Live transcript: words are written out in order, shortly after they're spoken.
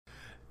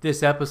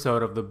This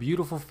episode of the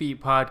Beautiful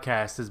Feet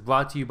podcast is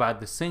brought to you by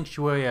The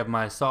Sanctuary of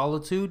My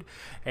Solitude,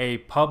 a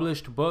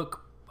published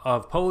book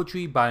of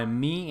poetry by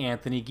me,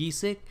 Anthony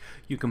Giesick.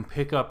 You can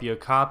pick up your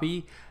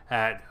copy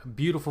at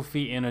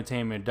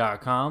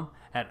beautifulfeetentertainment.com,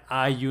 at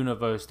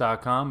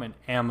iuniverse.com, and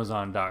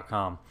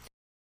amazon.com.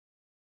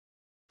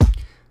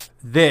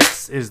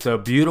 This is the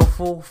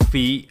Beautiful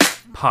Feet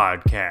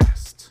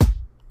podcast,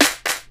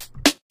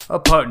 a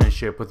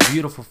partnership with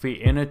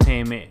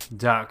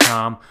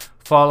beautifulfeetentertainment.com.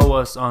 Follow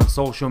us on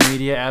social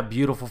media at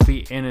Beautiful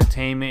Feet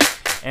Entertainment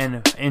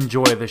and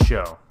enjoy the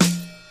show.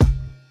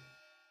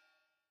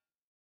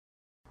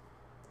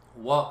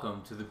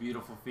 Welcome to the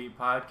Beautiful Feet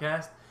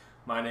podcast.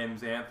 My name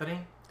is Anthony.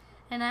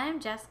 And I'm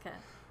Jessica.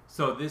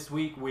 So this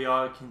week we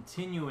are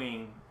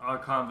continuing our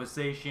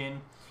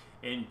conversation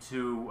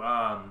into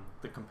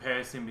the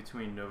comparison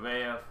between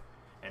Nureyev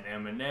and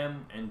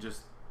Eminem, and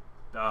just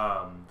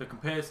the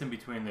comparison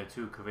between their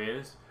two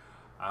careers.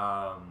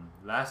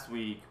 Last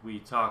week we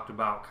talked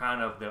about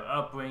kind of their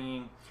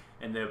upbringing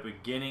and their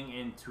beginning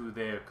into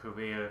their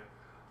career.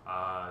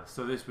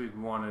 So this week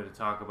we wanted to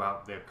talk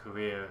about their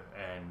career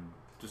and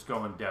just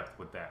go in depth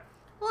with that.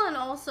 Well, and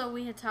also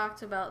we had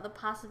talked about the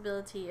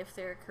possibility if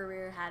their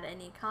career had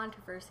any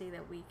controversy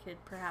that we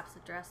could perhaps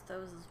address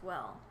those as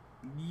well.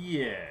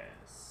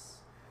 Yes.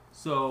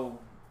 So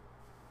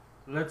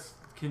let's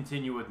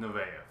continue with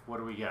Nureyev. What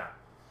do we got?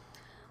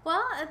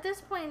 Well, at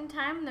this point in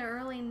time, in the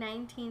early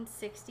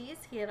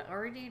 1960s, he had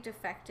already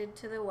defected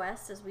to the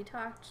West, as we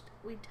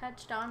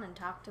touched on and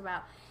talked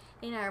about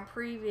in our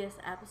previous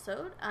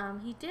episode.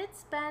 He did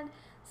spend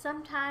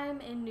some time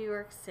in New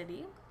York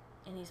City,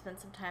 and he spent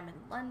some time in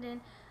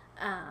London,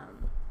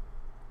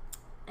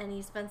 and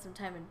he spent some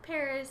time in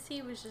Paris.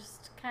 He was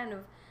just kind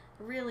of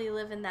really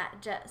living that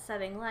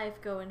jet-setting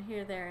life, going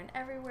here, there, and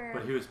everywhere.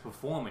 But he was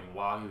performing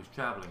while he was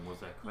traveling, was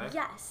that correct?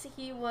 Yes,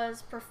 he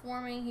was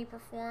performing. He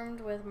performed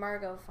with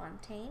Margot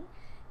Fontaine.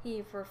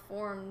 He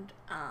performed,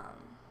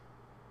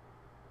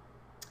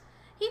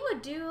 he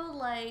would do,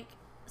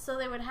 so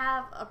they would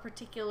have a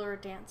particular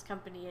dance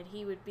company, and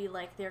he would be,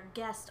 their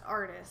guest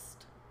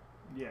artist.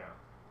 Yeah.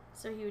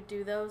 So he would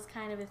do those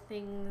kind of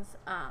things,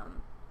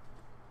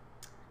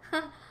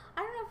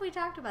 I don't know if we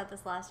talked about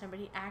this last time, but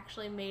he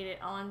actually made it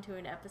onto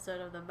an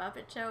episode of The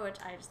Muppet Show, which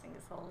I just think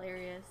is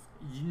hilarious.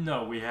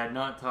 No, we had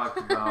not talked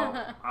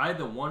about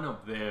either one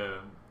of their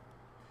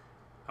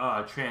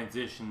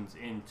transitions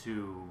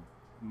into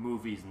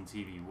movies and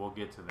TV. We'll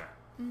get to that.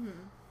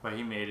 Mm-hmm. But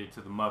he made it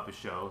to The Muppet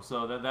Show,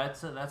 so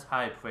that's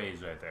high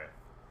praise right there.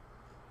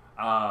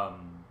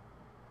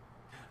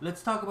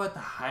 Let's talk about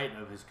the height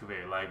of his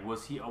career.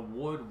 Was he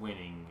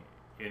award-winning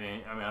in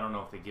it? I mean, I don't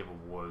know if they give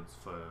awards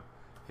for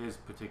his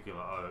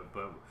particular art,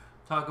 but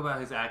talk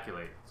about his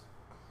accolades.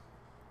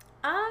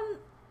 I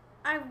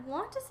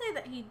want to say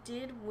that he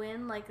did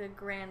win the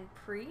Grand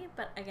Prix,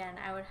 but again,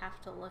 I would have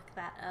to look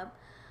that up.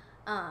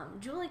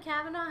 Julie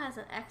Kavanaugh has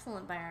an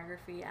excellent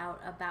biography out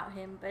about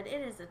him, but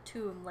it is a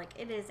tome,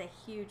 it is a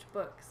huge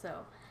book,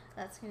 so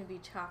that's going to be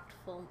chocked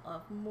full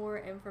of more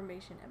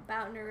information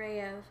about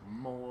Nureyev.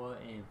 More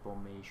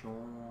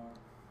information.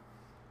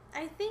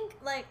 I think,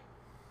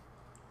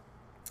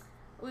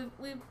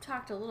 We've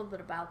talked a little bit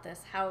about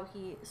this, how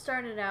he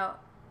started out,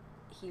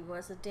 he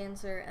was a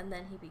dancer, and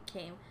then he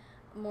became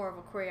more of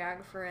a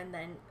choreographer, and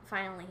then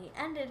finally he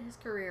ended his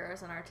career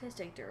as an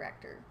artistic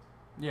director.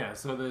 Yeah,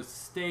 so there's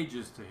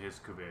stages to his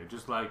career,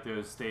 just like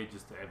there's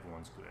stages to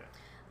everyone's career.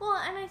 Well,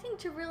 and I think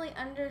to really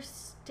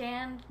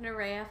understand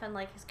Nureyev and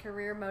his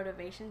career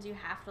motivations, you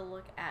have to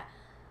look at,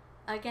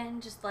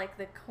 again, just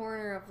the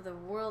corner of the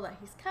world that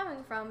he's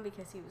coming from,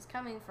 because he was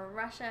coming from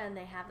Russia, and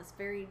they have this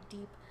very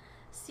deep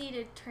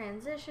seated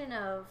transition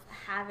of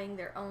having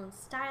their own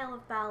style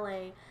of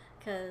ballet,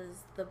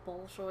 because the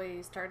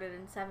Bolshoi started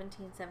in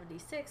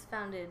 1776,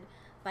 founded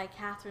by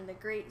Catherine the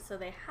Great, so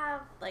they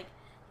have,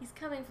 he's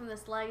coming from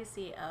this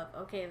legacy of,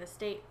 okay, the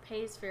state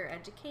pays for your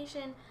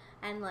education,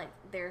 and,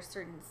 there are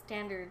certain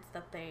standards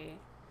that they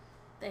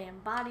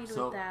embodied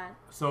with that.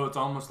 So it's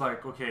almost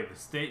okay, the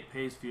state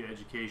pays for your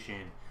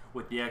education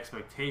with the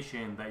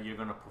expectation that you're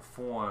going to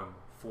perform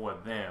for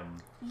them.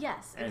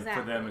 Yes, and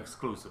exactly. For them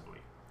exclusively.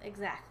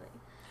 Exactly.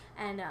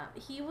 And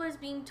he was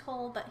being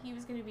told that he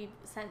was going to be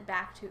sent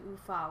back to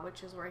Ufa,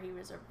 which is where he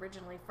was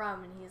originally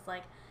from. And he's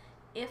like,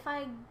 if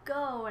I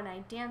go and I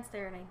dance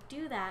there and I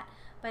do that,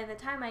 by the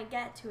time I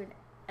get to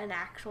an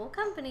actual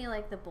company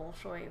like the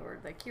Bolshoi or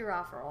the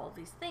Kirov or all of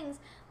these things,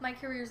 my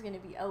career is going to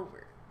be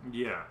over.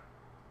 Yeah.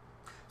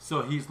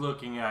 So he's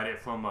looking at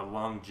it from a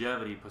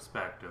longevity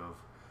perspective,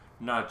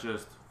 not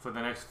just for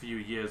the next few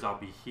years I'll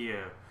be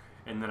here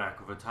and then I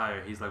could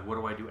retire. He's like, what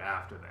do I do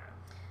after that?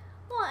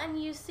 Well,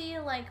 and you see,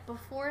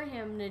 before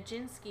him,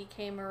 Nijinsky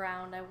came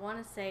around, I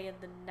want to say in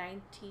the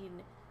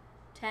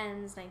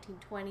 1910s,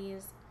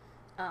 1920s,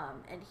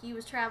 and he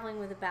was traveling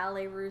with a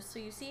ballet russe, so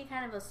you see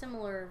kind of a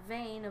similar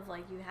vein of,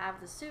 you have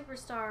the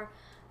superstar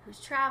who's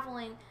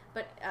traveling,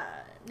 but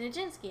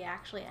Nijinsky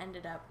actually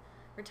ended up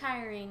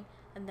retiring,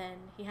 and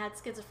then he had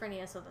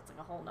schizophrenia, so that's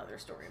a whole nother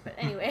story, but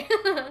anyway.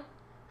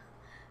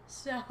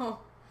 So,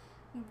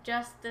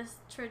 just this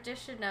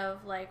tradition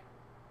of like,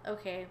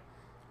 okay,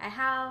 I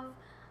have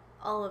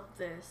all of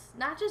this,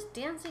 not just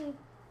dancing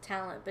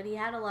talent, but he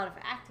had a lot of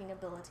acting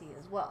ability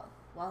as well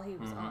while he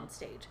was on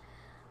stage.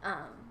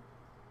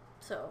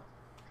 So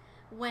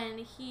when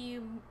he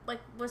like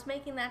was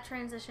making that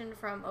transition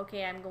from,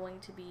 okay, I'm going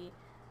to be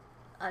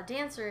a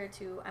dancer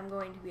to I'm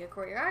going to be a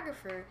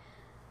choreographer,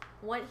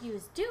 what he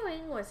was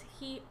doing was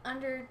he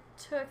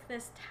undertook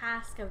this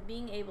task of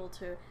being able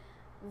to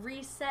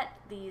reset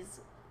these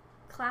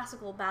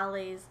classical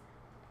ballets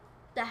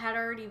that had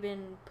already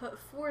been put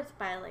forth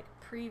by like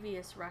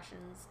previous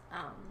Russians,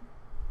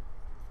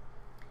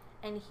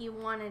 and he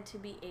wanted to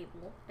be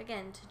able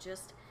again to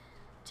just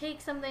take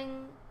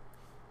something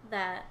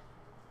that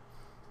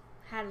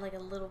had like a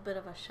little bit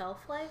of a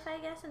shelf life, I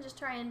guess, and just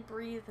try and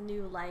breathe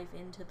new life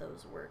into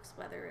those works,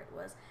 whether it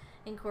was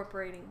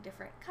incorporating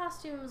different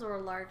costumes or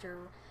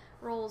larger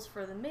roles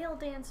for the male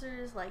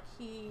dancers. Like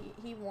he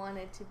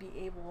wanted to be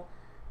able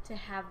to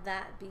have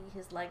that be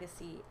his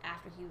legacy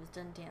after he was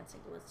done dancing,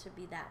 was to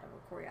be that of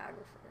a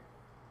choreographer.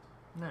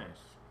 Nice.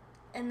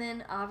 And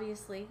then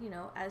obviously, you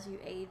know, as you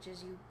age,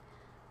 as you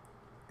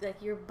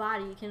like your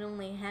body can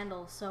only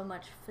handle so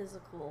much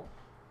physical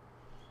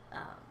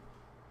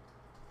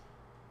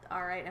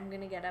all right, I'm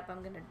gonna get up,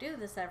 I'm gonna do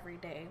this every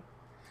day.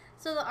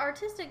 So the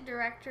artistic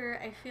director,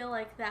 I feel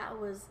like that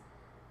was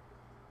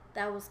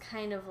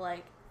kind of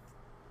like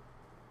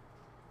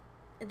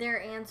their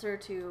answer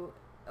to,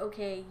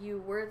 okay,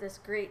 you were this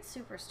great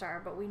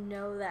superstar, but we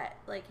know that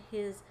like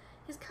his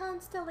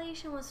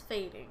constellation was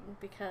fading,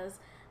 because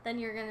then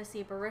you're going to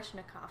see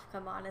Baryshnikov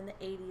come on in the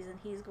 80s and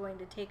he's going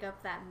to take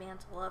up that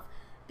mantle of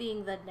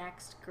being the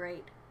next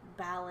great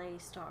ballet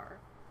star.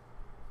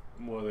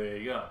 Well, there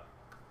you go.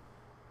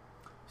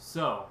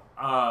 So,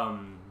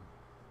 from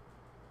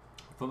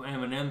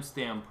Eminem's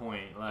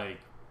standpoint, like,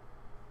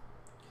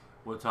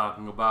 we're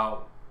talking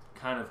about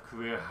kind of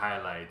career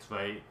highlights,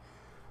 right?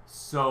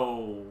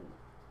 So,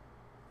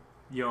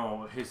 you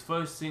know, his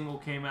first single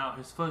came out,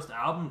 his first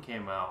album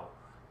came out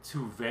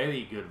to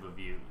very good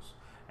reviews.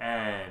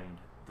 And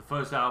the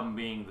first album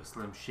being the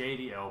Slim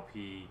Shady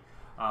LP.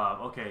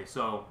 Okay,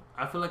 so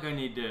I feel like I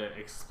need to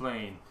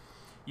explain.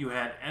 You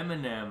had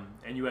Eminem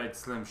and you had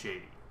Slim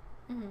Shady.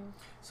 Mm-hmm.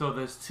 So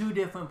there's two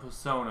different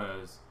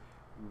personas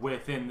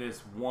within this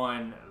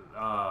one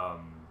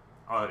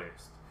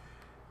artist.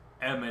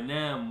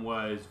 Eminem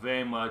was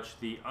very much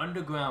the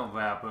underground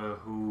rapper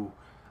who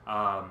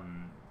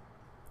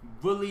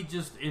really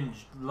just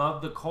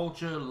loved the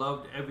culture,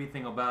 loved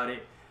everything about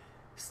it.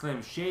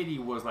 Slim Shady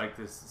was like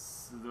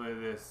this.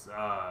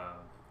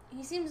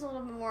 He seems a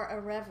little bit more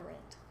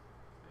irreverent.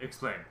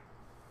 Explain.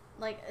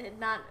 Like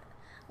not.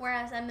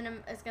 Whereas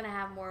Eminem is gonna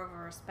have more of a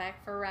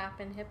respect for rap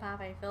and hip hop,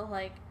 I feel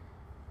like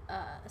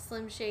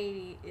Slim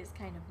Shady is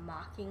kind of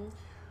mocking.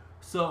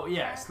 So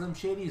yeah, Slim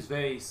Shady is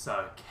very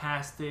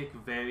sarcastic,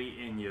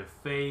 very in your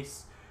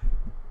face,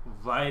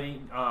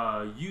 writing,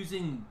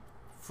 using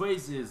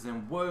phrases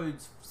and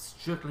words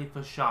strictly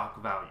for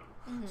shock value.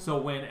 Mm-hmm. So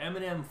when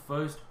Eminem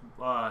first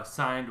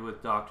signed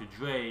with Dr.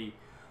 Dre,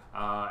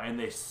 and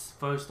they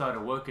first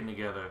started working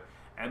together,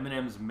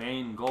 Eminem's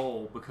main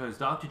goal, because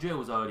Dr. Dre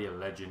was already a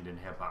legend in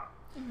hip hop,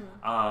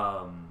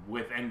 mm-hmm.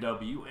 With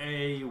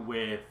NWA,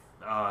 with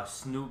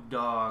Snoop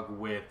Dogg,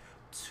 with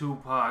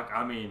Tupac.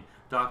 I mean,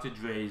 Dr.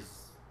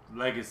 Dre's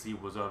legacy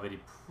was already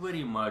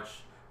pretty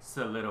much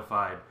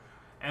solidified.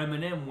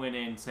 Eminem went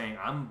in saying,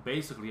 I'm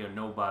basically a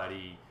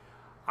nobody.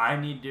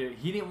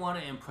 He didn't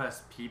want to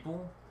impress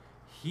people.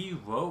 He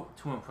wrote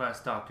to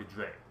impress Dr.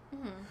 Dre.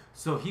 Mm-hmm.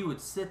 So he would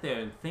sit there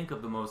and think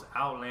of the most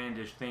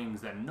outlandish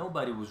things that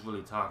nobody was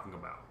really talking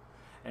about.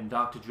 And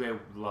Dr. Dre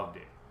loved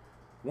it.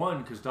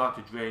 One, because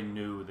Dr. Dre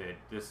knew that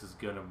this is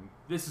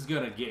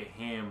gonna get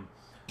him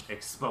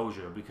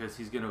exposure, because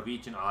he's gonna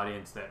reach an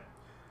audience that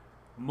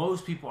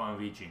most people aren't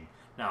reaching.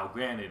 Now,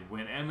 granted,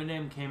 when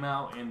Eminem came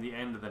out in the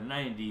end of the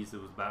 90s,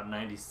 it was about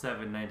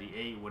 97,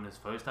 98 when his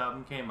first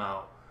album came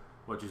out,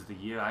 which is the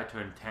year I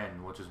turned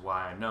 10, which is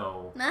why I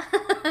know.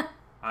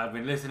 I've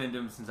been listening to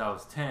him since I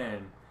was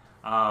 10,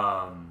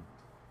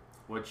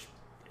 which,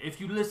 if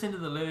you listen to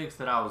the lyrics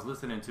that I was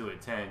listening to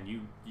at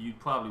 10, you'd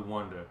probably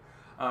wonder.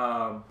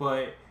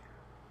 But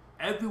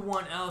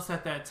everyone else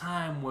at that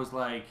time was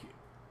like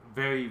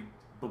very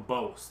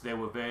verbose. They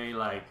were very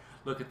like,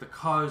 look at the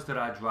cars that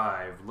I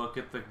drive. Look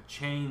at the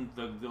chain,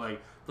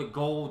 the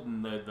gold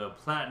and the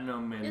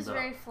platinum, and it's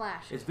very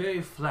flashy. It's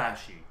very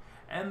flashy.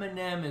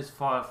 Eminem is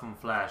far from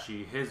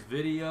flashy. His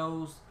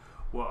videos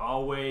were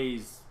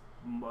always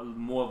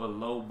more of a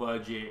low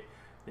budget.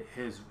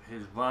 His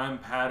rhyme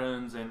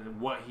patterns and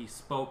what he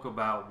spoke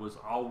about was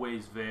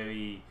always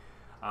very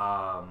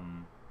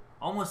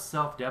almost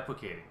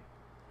self-deprecating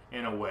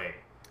in a way.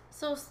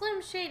 So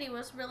Slim Shady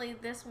was really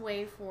this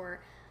way for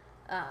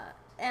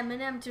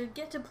Eminem to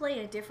get to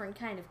play a different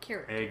kind of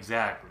character.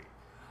 Exactly.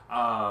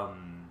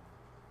 And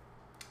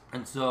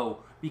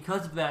so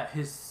because of that,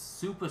 his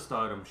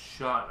superstardom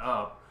shot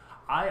up.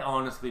 I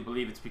honestly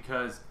believe it's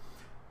because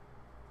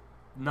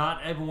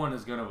not everyone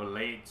is going to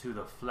relate to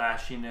the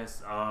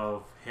flashiness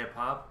of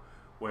hip-hop,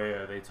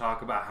 where they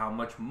talk about how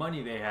much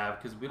money they have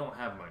because we don't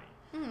have money.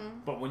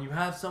 Mm-hmm. But when you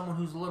have someone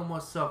who's a little more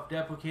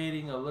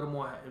self-deprecating, a little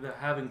more, they're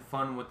having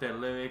fun with their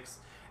lyrics,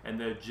 and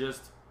they're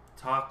just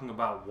talking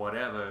about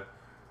whatever,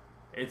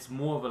 it's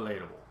more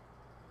relatable.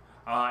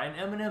 And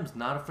Eminem's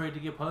not afraid to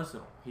get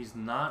personal. He's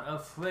not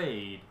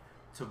afraid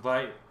to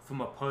write from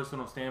a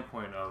personal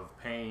standpoint of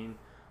pain,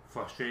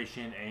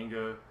 frustration,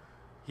 anger.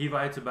 He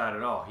writes about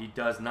it all. He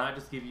does not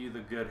just give you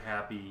the good,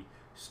 happy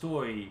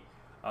story.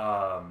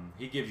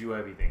 He gives you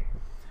everything.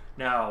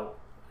 Now,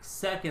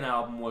 second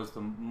album was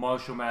the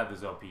Marshall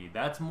Mathers LP.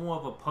 That's more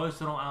of a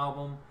personal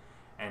album,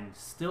 and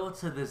still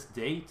to this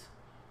date,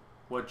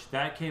 which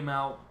that came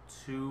out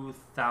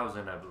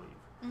 2000, I believe.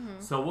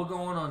 Mm-hmm. So we're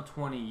going on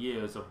 20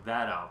 years of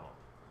that album.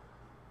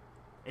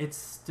 It's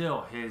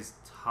still his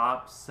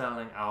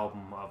top-selling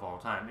album of all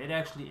time. It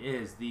actually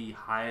is the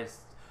highest.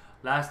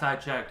 Last I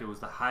checked, it was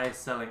the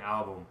highest-selling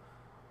album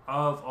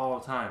of all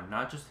time,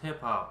 not just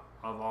hip-hop,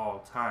 of all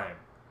time.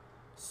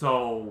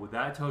 So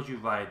that tells you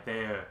right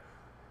there,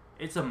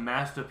 it's a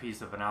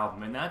masterpiece of an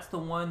album. And that's the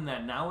one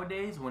that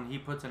nowadays, when he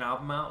puts an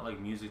album out, like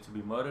Music to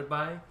Be Murdered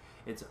By,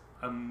 it's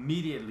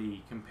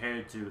immediately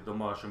compared to the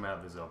Marshall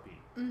Mathers LP.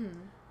 Mm-hmm.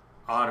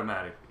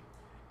 Automatically.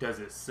 Does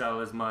it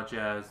sell as much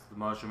as the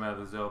Marshall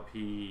Mathers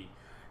LP?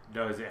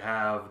 Does it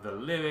have the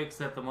lyrics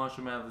that the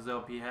Marshall Mathers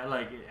LP had?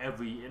 Like,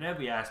 in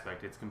every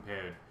aspect, it's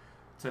compared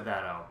to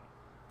that album.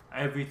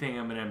 Everything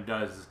Eminem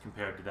does is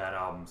compared to that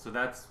album. So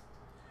that's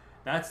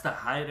the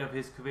height of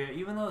his career.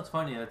 Even though it's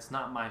funny, that's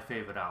not my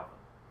favorite album.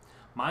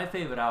 My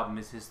favorite album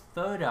is his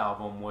third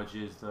album, which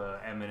is the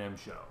Eminem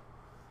Show.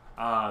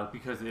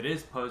 Because it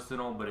is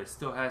personal, but it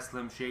still has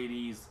Slim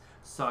Shady's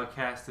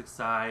sarcastic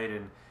side,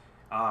 and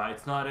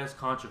it's not as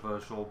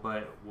controversial,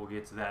 but we'll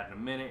get to that in a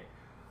minute.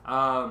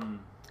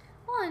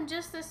 Well, and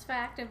just this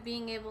fact of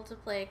being able to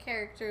play a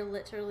character,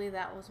 literally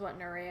that was what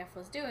Nureyev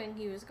was doing.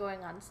 He was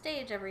going on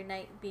stage every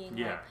night being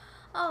like,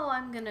 oh,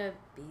 I'm gonna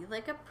be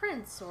like a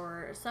prince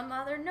or some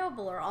other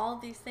noble or all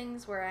these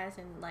things, whereas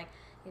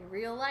in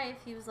real life,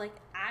 he was like,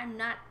 I'm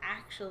not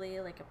actually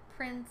like a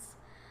prince.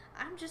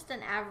 I'm just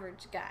an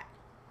average guy.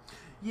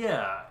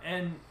 Yeah,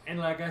 and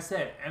like I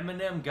said,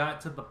 Eminem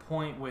got to the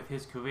point with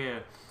his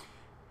career,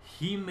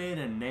 he made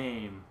a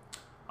name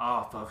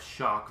off of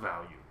shock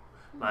value.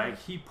 Mm-hmm. Like,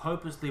 he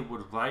purposely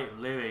would write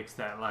lyrics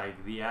that,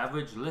 like, the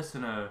average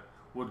listener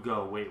would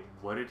go, wait,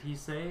 what did he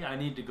say? I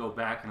need to go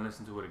back and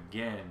listen to it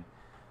again.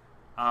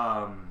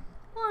 Well,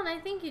 and I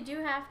think you do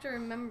have to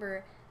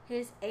remember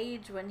his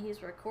age when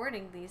he's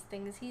recording these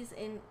things. He's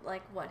in,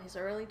 like, what, his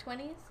early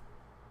 20s?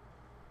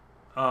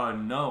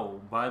 No.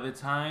 By the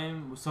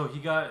time... So, he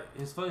got...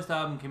 His first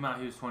album came out,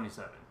 he was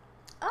 27.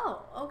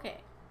 Oh, okay.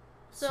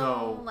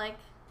 So like...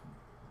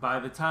 By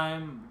the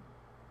time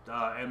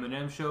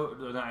Eminem Show...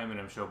 Not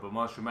Eminem Show, but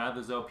Marshall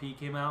Mathers LP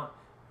came out,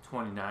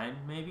 29,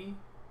 maybe?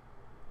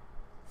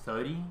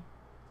 30?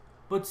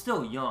 But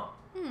still young.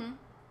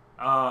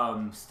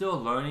 Mm-hmm. Still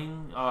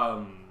learning.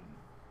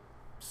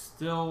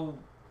 Still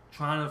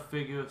trying to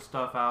figure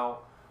stuff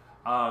out,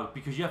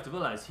 because you have to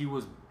realize he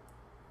was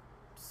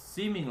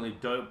seemingly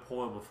dirt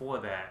poor before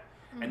that,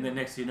 mm-hmm. and then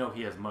next thing you know,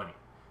 he has money.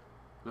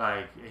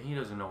 Like, he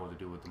doesn't know what to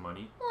do with the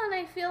money. Well, and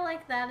I feel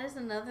like that is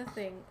another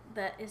thing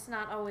that is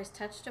not always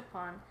touched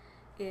upon,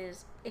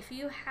 is if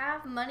you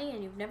have money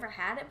and you've never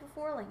had it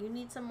before, like, you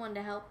need someone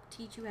to help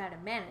teach you how to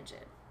manage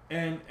it.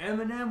 And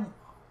Eminem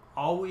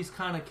always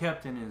kind of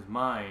kept in his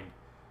mind,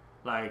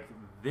 like,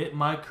 that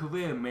my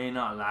career may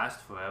not last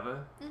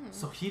forever, mm-hmm.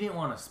 so he didn't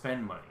want to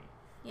spend money.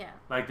 Yeah.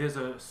 Like, there's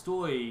a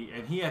story,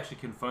 and he actually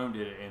confirmed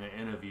it in an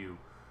interview,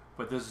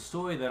 but there's a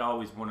story that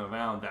always went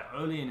around that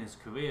early in his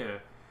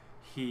career,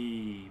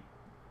 he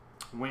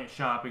went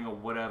shopping or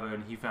whatever,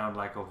 and he found,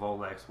 like, a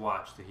Rolex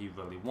watch that he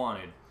really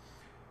wanted.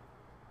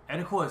 And,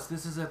 of course,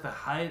 this is at the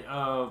height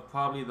of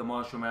probably the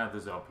Marshall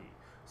Mathers LP.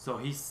 So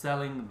he's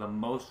selling the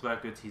most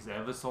records he's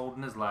ever sold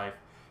in his life.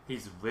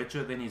 He's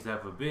richer than he's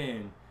ever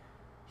been.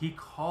 He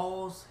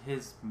calls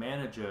his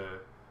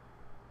manager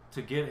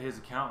to get his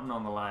accountant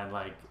on the line,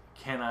 like,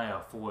 can I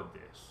afford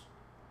this?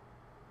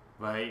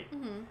 Right?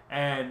 Mm-hmm.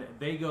 And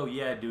they go,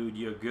 yeah, dude,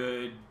 you're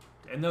good.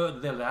 And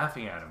they're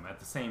laughing at him at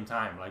the same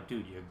time, like,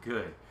 dude, you're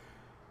good.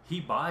 He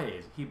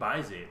buys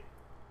it.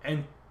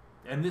 And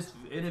this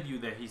interview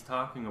that he's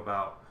talking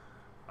about,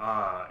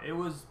 it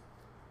was,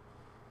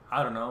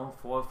 I don't know,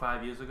 4 or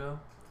 5 years ago.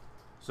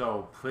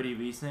 So, pretty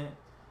recent.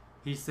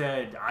 He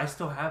said, I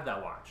still have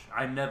that watch.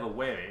 I never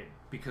wear it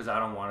because I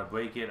don't want to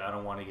break it. I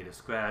don't want to get it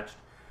scratched.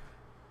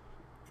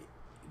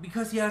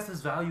 Because he has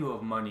this value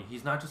of money.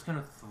 He's not just going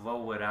to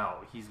throw it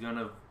out. He's going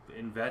to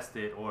invest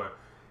it or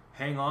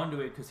hang on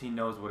to it because he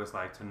knows what it's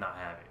like to not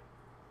have it.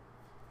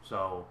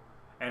 So,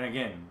 and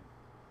again,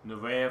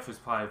 Nureyev is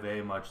probably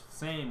very much the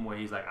same, where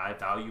he's like, I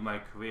value my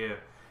career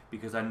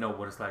because I know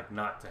what it's like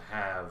not to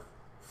have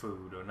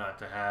food or not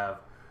to have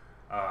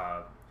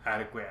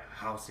adequate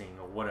housing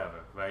or whatever,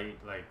 right?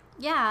 Like,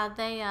 yeah,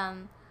 they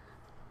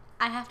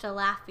I have to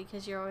laugh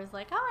because you're always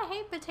like, oh, I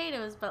hate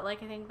potatoes, but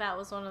like I think that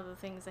was one of the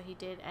things that he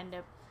did end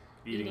up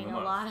eating a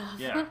lot of.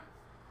 Yeah.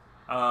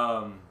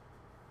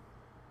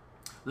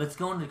 Let's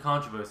go into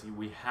controversy.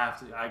 We have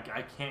to.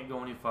 I can't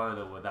go any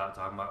further without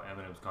talking about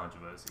Eminem's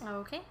controversy.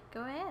 Okay,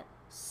 go ahead.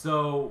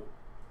 So,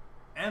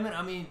 Eminem.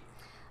 I mean,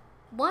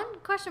 one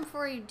question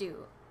before you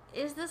do: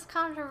 is this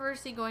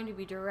controversy going to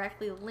be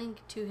directly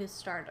linked to his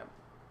stardom?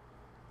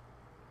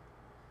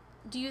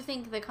 Do you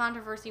think the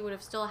controversy would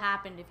have still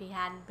happened if he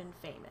hadn't been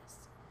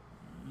famous?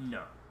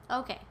 no.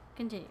 Okay,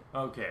 continue.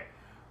 Okay,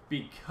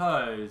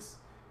 because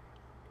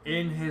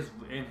in his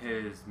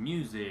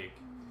music,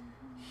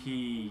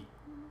 he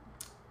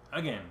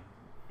again,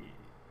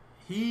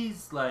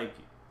 he's a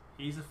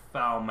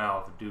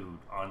foul-mouthed dude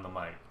on the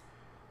mic.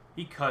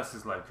 He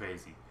cusses like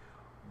crazy,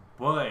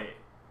 but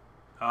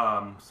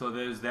so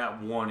there's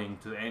that warning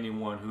to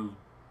anyone who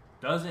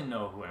doesn't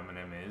know who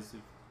Eminem is.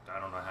 I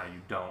don't know how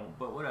you don't,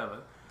 but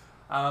whatever.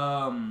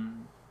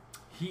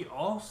 He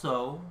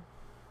also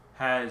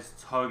has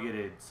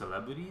targeted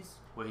celebrities,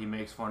 where he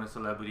makes fun of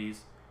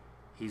celebrities.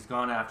 He's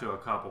gone after a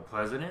couple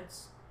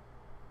presidents,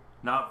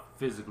 not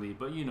physically,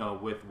 but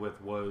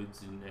with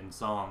words and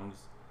songs.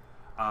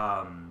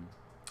 And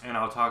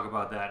I'll talk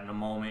about that in a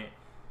moment.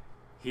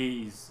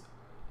 He's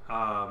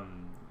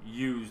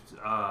used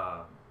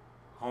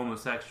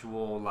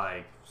homosexual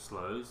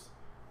slurs,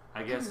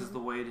 I guess is the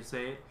way to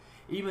say it.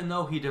 Even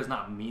though he does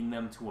not mean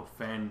them to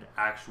offend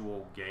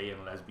actual gay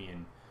and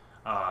lesbian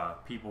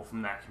people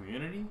from that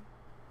community,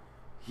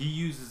 he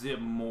uses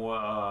it more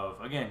of,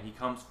 again, he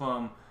comes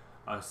from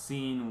a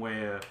scene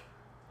where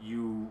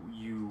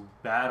you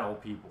battle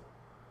people.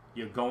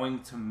 You're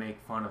going to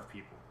make fun of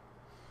people.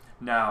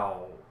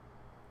 Now,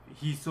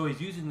 he's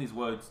using these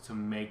words to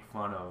make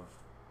fun of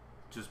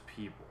just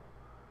people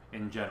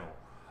in general.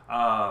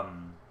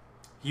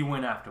 He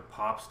went after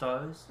pop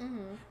stars.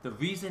 Mm-hmm. The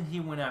reason he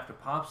went after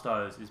pop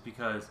stars is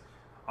because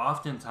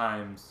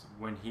oftentimes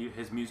when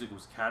his music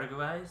was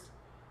categorized,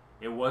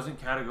 it wasn't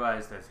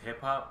categorized as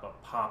hip hop,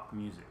 but pop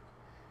music.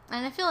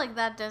 And I feel like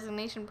that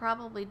designation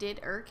probably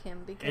did irk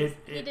him because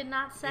he did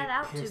not set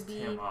out to be.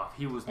 Him off.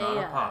 He was not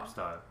a pop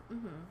star.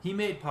 Mm-hmm. He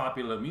made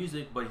popular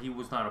music, but he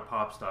was not a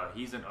pop star.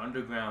 He's an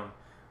underground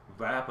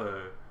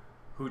rapper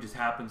who just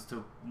happens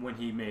to, when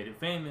he made it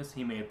famous,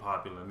 he made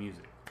popular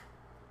music.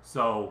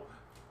 So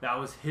that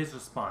was his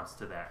response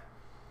to that.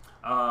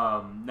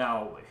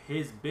 Now,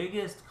 his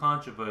biggest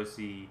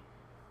controversy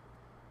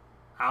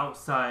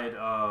outside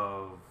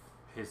of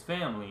his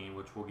family,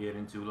 which we'll get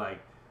into,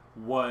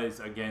 was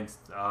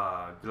against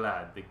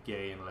GLAAD, the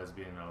Gay and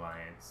Lesbian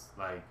Alliance.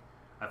 I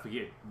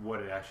forget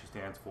what it actually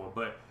stands for,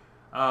 but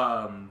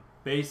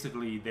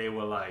basically they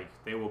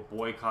were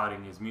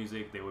boycotting his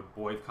music. They would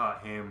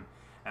boycott him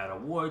at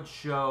award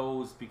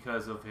shows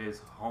because of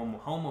his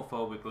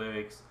homophobic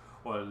lyrics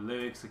or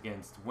lyrics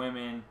against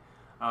women.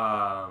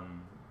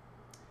 And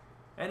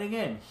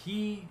again,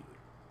 he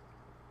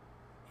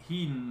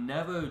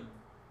never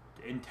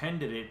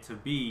intended it to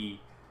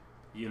be,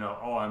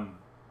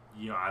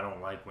 I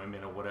don't like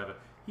women or whatever.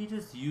 He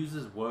just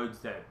uses words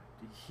that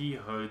he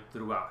heard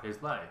throughout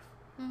his life.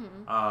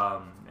 Mm-hmm.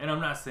 And I'm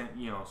not saying,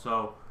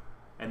 so,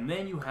 and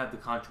then you have the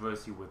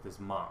controversy with his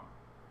mom.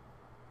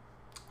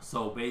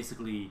 So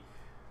basically,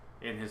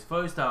 in his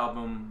first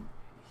album,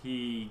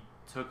 he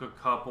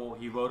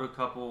wrote a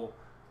couple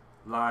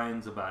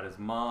lines about his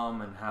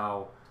mom and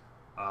how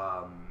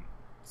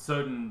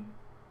certain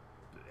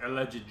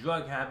alleged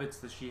drug habits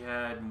that she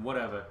had and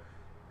whatever.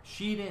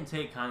 She didn't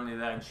take kindly to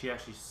that, and she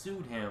actually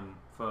sued him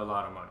for a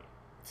lot of money.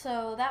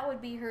 So that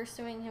would be her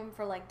suing him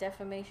for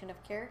defamation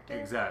of character?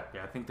 Exactly.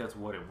 I think that's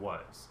what it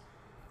was.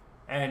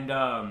 And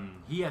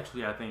he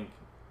actually, I think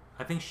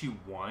she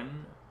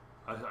won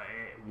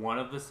one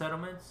of the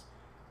settlements,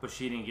 but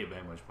she didn't get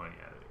very much money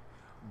out of it.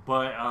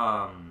 But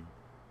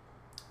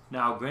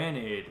now,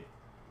 granted,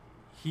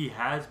 he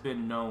has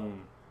been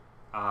known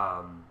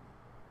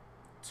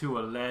to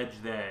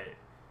allege that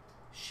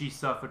she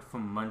suffered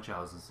from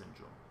Munchausen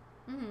syndrome.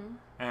 Mm-hmm.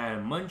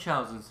 And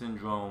Munchausen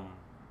syndrome,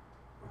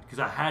 because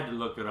I had to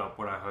look it up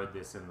when I heard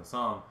this in the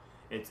song.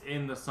 It's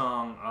in the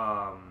song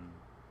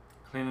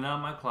Cleaning Out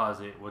My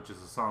Closet, which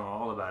is a song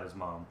all about his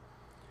mom.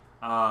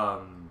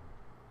 And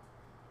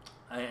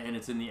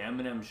it's in the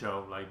Eminem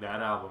show,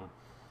 that album.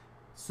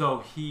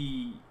 So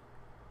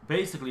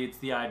basically it's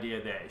the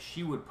idea that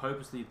she would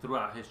purposely,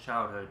 throughout his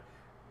childhood,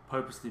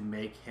 purposely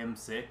make him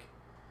sick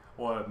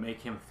or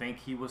make him think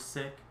he was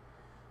sick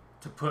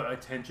to put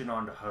attention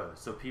onto her,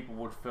 so people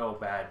would feel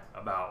bad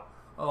about,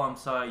 oh, I'm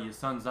sorry, your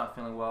son's not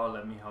feeling well,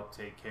 let me help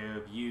take care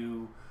of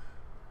you.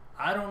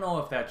 I don't know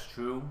if that's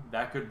true.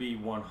 That could be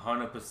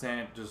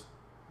 100% just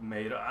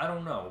made up. I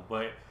don't know,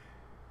 but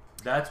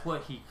that's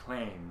what he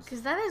claims.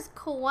 Because that is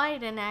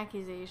quite an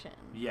accusation.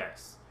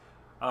 Yes.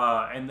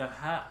 And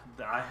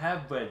I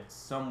have read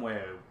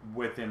somewhere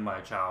within my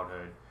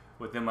childhood,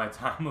 within my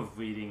time of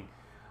reading,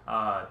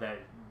 that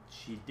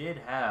she did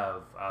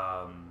have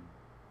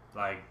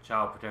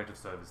Child Protective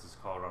Services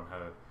called on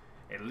her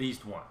at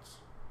least once.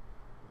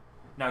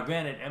 Now,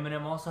 granted,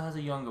 Eminem also has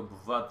a younger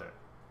brother,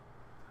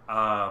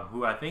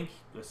 who I think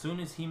as soon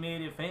as he made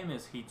it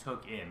famous, he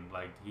took in.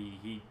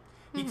 He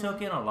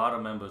took in a lot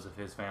of members of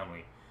his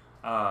family,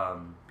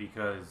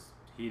 because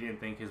he didn't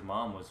think his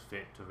mom was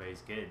fit to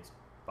raise kids.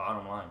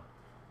 Bottom line.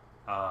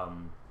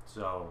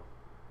 So,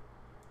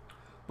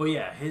 but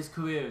yeah, his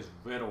career is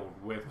riddled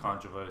with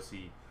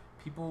controversy.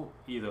 People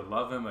either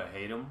love him or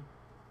hate him,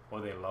 or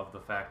they love the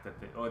fact that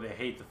they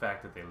hate the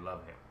fact that they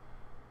love him,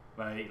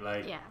 right?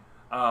 Like, Yeah.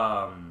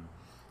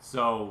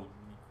 So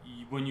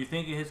when you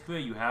think of his career,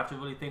 you have to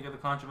really think of the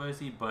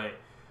controversy. But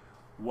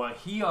what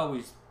he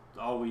always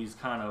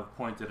kind of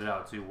pointed it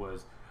out to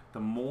was the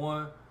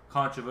more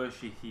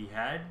controversy he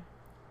had,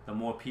 the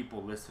more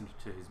people listened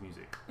to his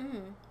music.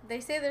 They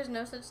say there's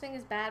no such thing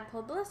as bad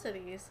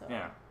publicity. So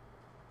yeah.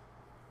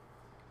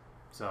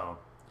 So,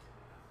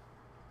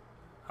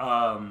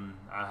 I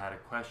had a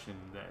question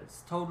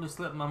that's totally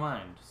slipped my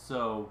mind.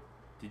 So,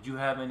 did you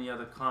have any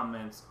other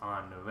comments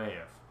on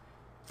Nureyev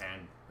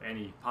and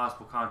any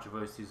possible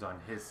controversies on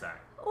his side?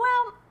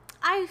 Well,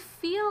 I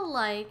feel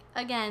like,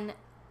 again,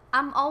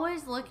 I'm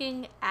always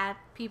looking at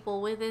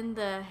people within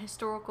the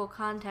historical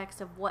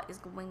context of what is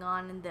going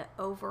on in the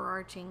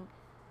overarching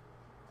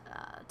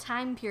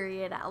time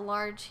period at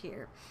large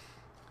here.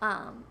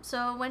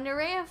 So when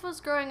Nureyev was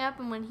growing up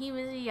and when he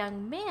was a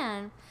young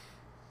man,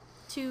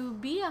 to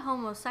be a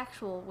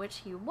homosexual, which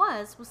he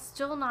was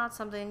still not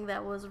something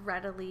that was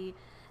readily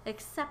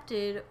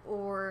accepted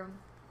or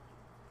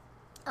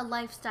a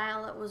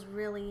lifestyle that was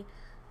really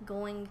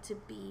going to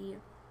be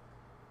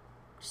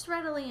just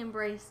readily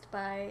embraced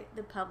by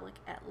the public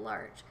at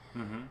large.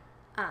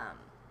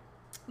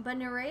 But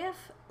Nureyev,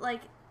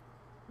 like,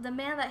 the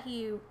man that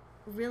he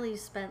really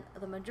spent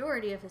the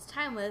majority of his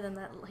time with and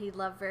that he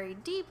loved very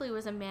deeply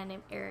was a man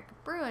named Erik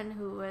Bruin,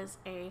 who was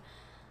a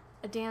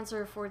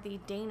dancer for the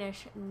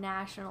Danish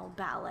National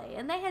Ballet.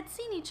 And they had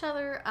seen each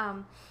other,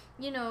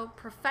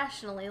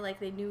 professionally,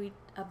 like they knew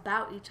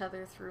about each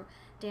other through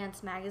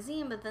Dance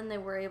Magazine, but then they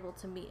were able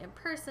to meet in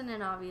person,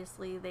 and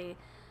obviously they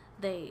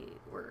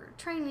were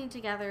training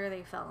together,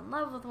 they fell in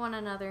love with one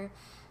another.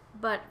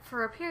 But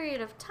for a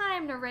period of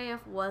time,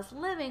 Nureyev was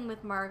living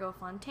with Margot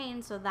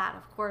Fontaine, so that,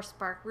 of course,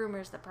 sparked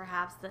rumors that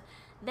perhaps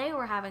they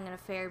were having an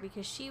affair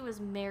because she was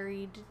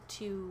married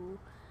to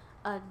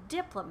a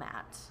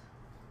diplomat.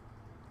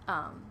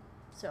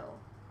 So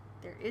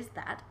there is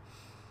that.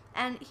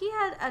 And he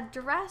had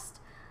addressed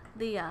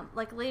the,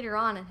 later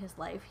on in his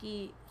life,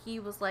 he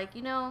was like,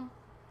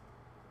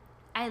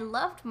 I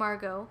loved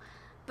Margot,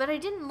 but I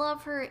didn't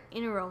love her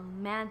in a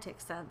romantic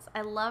sense.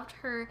 I loved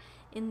her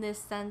in this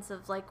sense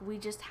of, like, we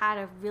just had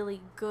a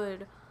really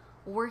good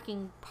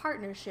working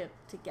partnership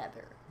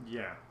together.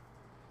 Yeah.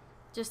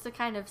 Just to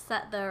kind of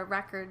set the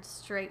record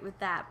straight with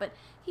that. But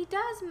he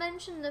does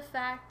mention the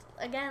fact,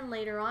 again,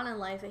 later on in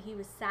life, that he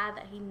was sad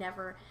that he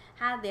never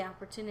had the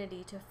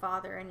opportunity to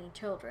father any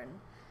children.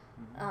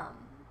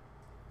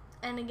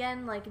 And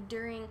again, like,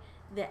 during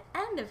the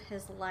end of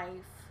his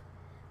life,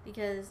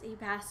 because he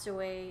passed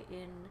away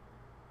in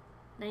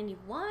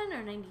 91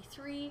 or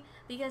 93,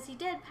 because he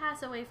did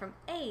pass away from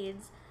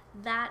AIDS,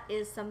 that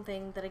is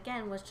something that,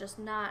 again, was just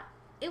not,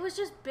 it was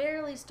just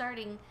barely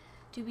starting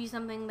to be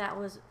something that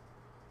was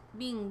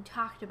being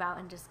talked about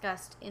and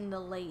discussed in the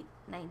late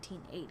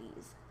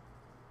 1980s.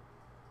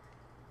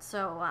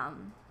 So,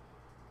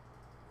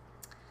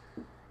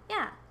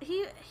 yeah,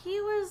 he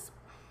was,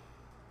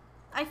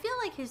 I feel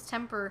like his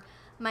temper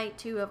might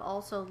too have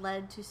also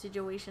led to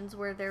situations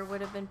where there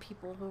would have been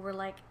people who were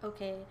like,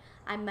 okay,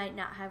 I might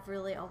not have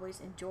really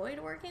always enjoyed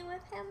working with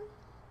him.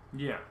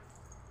 Yeah.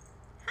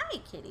 Hi,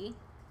 kitty.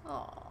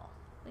 Oh,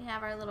 we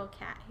have our little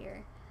cat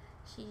here.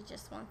 She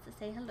just wants to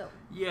say hello.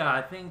 Yeah,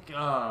 I think,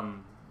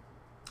 having,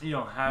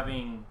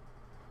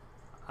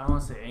 I don't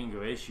want to say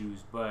anger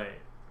issues, but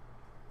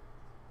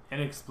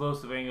an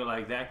explosive anger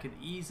like that could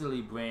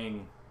easily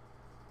bring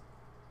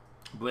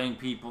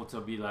people to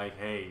be like,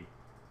 hey,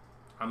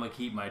 I'm gonna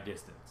keep my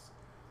distance.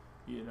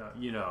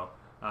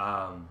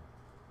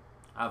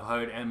 I've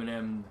heard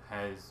Eminem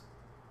has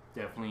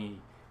definitely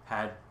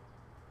had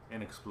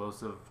an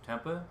explosive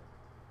temper.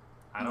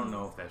 I don't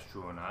know if that's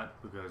true or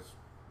not, because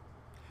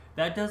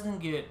that doesn't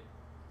get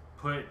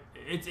put.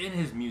 It's in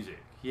his music.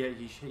 He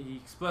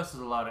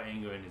expresses a lot of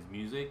anger in his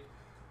music,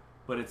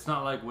 but it's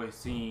not like we're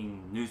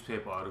seeing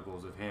newspaper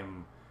articles of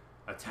him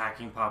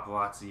attacking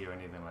paparazzi or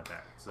anything like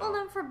that. So. Well,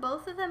 then for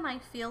both of them, I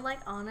feel like,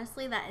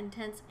 honestly, that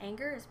intense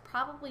anger is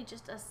probably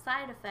just a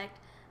side effect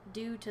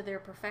due to their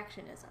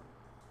perfectionism.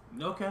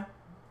 Okay.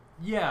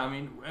 Yeah, I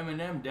mean,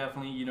 Eminem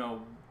definitely,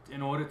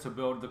 in order to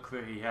build the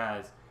career he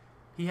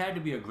had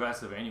to be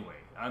aggressive anyway.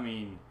 I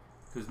mean,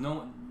 because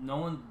no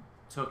one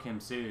took him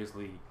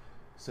seriously,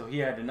 so he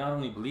had to not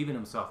only believe in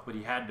himself, but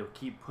he had to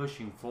keep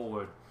pushing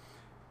forward.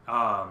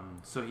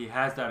 So he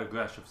has that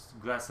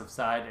aggressive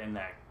side and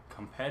that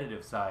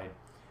competitive side,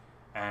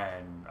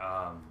 and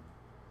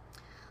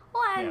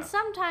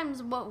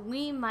sometimes what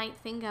we might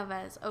think of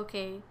as,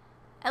 okay,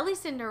 at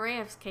least in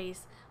Nureyev's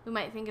case, we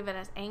might think of it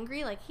as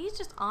angry. Like, he's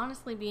just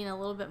honestly being a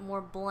little bit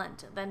more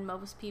blunt than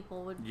most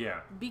people would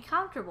be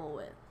comfortable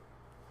with.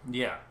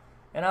 Yeah,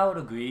 and I would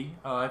agree.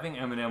 I think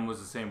Eminem was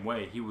the same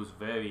way.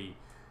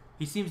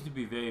 He seems to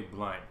be very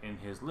blunt in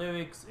his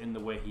lyrics, in the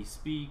way he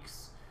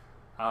speaks.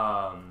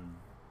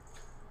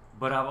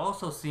 But I've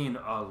also seen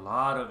a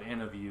lot of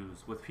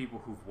interviews with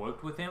people who've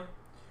worked with him,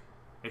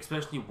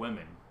 especially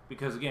women,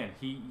 because again,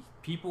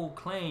 people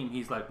claim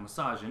he's like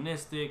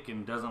misogynistic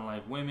and doesn't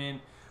like women,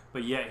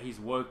 but yet he's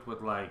worked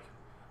with like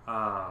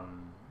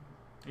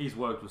he's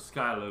worked with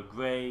Skylar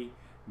Grey,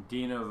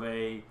 Dina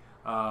Ray.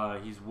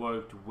 He's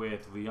worked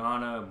with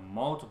Rihanna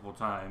multiple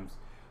times.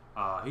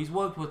 He's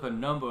worked with a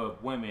number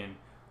of women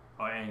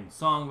and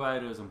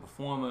songwriters and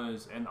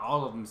performers, and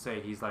all of them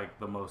say he's like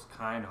the most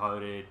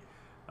kind-hearted,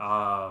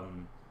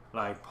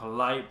 like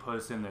polite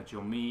person that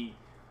you'll meet.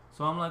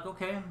 So I'm like,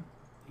 okay,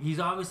 he's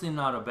obviously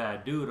not a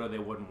bad dude, or they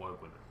wouldn't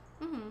work with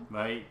him,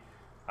 right?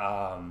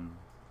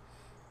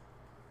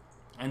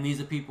 And these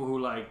are people who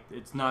like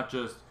it's not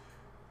just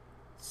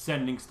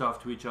sending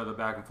stuff to each other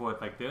back and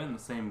forth, like they're in the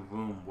same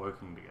room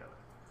working together.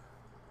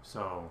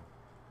 So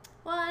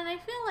well, and I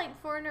feel like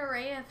for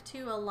Nureyev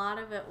too, a lot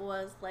of it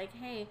was like,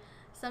 hey,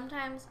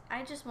 sometimes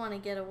I just want to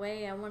get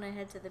away. I want to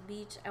head to the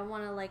beach. I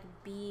want to like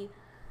be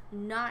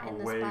not in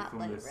the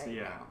spotlight right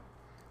now.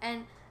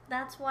 And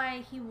that's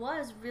why he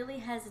was really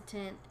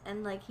hesitant,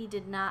 and like he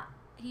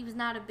was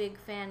not a big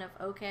fan of,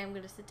 okay, I'm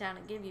going to sit down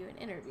and give you an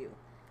interview.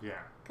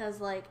 Yeah. Because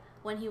like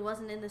when he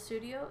wasn't in the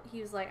studio,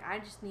 he was like, I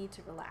just need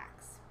to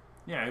relax.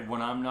 Yeah,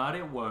 when I'm not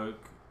at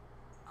work,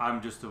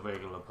 I'm just a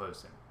regular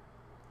person.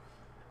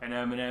 And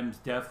Eminem's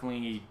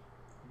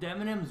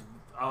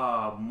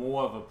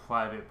more of a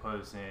private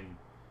person.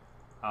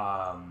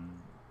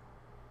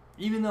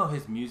 Even though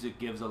his music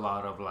gives a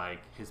lot of like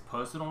his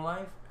personal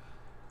life,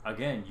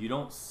 again, you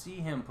don't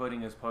see him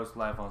putting his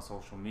personal life on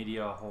social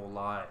media a whole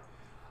lot.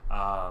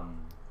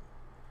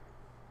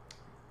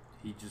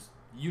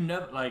 You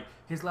never, like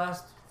his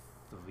last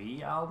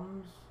 2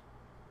 albums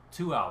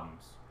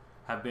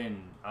have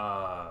been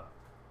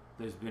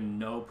there's been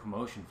no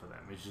promotion for them.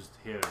 It's just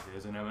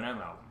here's an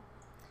Eminem album.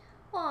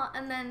 Well,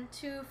 and then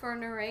too for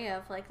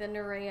Nureyev, like the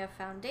Nureyev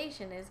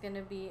Foundation is going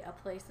to be a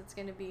place that's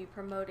going to be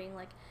promoting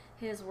like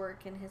his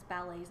work and his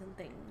ballets and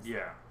things.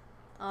 Yeah.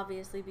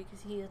 Obviously,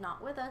 because he is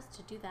not with us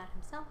to do that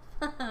himself.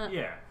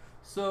 Yeah.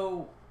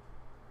 So.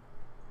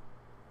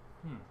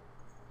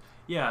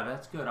 Yeah,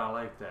 that's good. I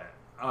like that.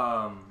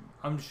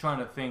 I'm just trying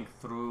to think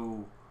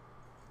through.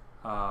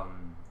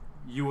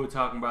 You were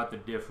talking about the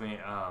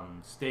different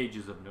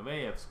stages of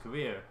Nureyev's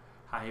career,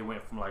 how he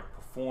went from like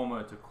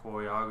performer to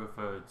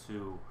choreographer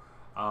to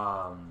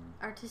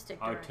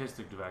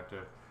artistic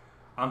director.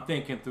 I'm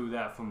thinking through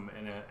that from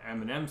an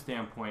Eminem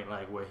standpoint,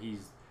 like where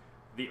he's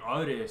the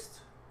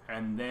artist,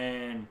 and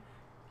then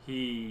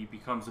he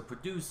becomes a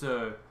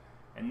producer,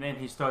 and then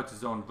he starts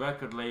his own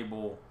record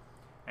label,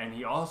 and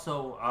he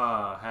also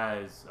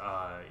has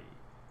a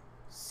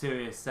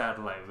Sirius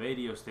satellite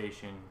radio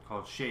station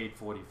called Shade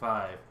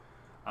 45,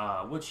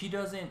 which he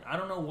doesn't. I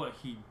don't know what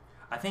he.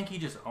 I think he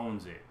just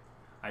owns it.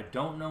 I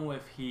don't know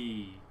if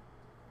he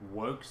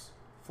works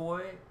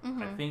for it.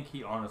 I think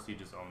he honestly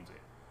just owns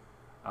it.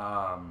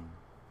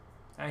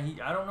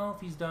 And I don't know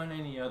if he's done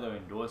any other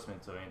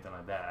endorsements or anything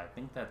like that. I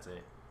think that's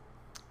it.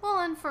 Well,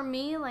 and for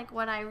me, like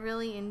what I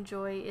really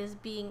enjoy is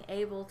being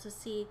able to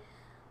see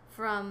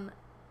from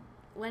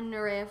when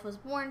Nureyev was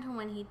born to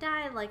when he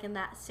died, like in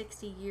that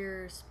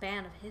 60-year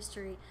span of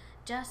history,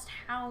 just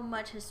how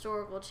much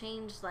historical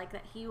change like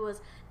that he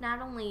was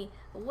not only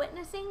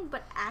witnessing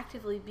but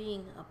actively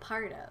being a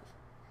part of.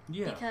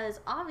 Yeah.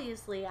 Because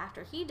obviously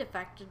after he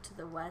defected to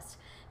the West,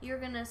 you're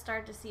going to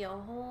start to see a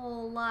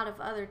whole lot of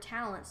other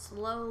talent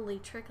slowly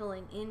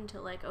trickling into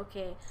like,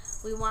 okay,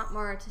 we want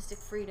more artistic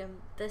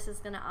freedom. This is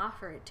going to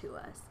offer it to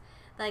us.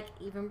 Like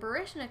even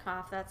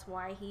Baryshnikov, that's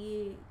why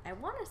he, I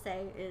want to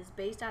say, is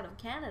based out of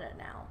Canada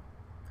now.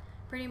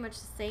 Pretty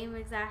much the same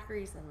exact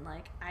reason.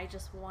 Like I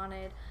just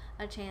wanted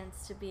a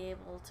chance to be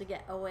able to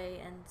get away,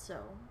 and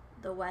so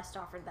the West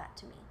offered that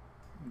to me.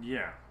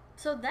 Yeah.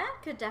 So that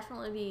could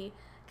definitely be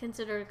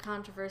considered a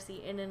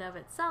controversy in and of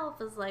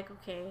itself, is like,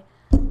 okay,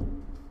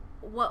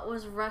 what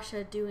was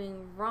Russia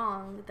doing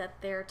wrong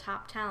that their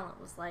top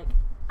talent was like,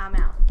 I'm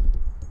out?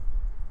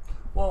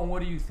 Well,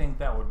 what do you think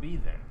that would be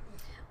then?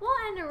 Well,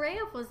 and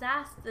Nureyev was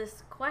asked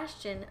this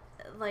question,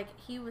 like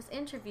he was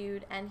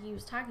interviewed and he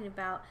was talking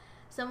about,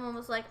 someone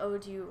was like, oh,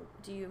 do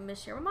you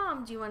miss your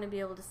mom? Do you want to be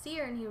able to see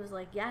her? And he was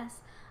like,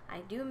 yes, I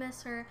do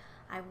miss her.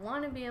 I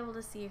want to be able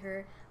to see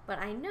her. But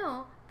I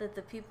know that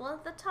the people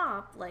at the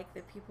top, like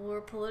the people who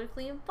are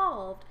politically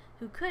involved,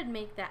 who could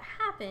make that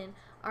happen,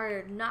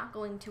 are not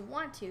going to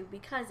want to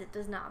because it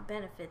does not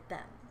benefit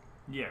them.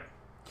 Yeah.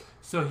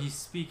 So he's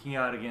speaking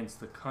out against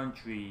the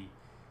country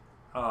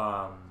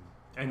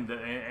and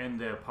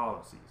their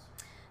policies.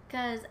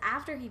 Because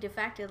after he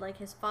defected, like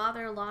his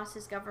father lost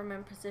his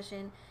government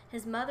position,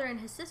 his mother and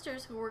his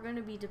sisters, who were going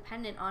to be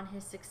dependent on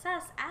his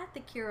success at the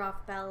Kirov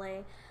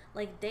Ballet,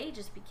 like they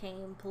just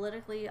became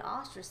politically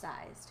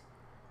ostracized.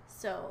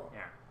 So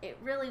yeah. It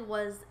really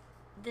was,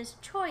 this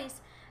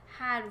choice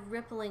had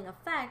rippling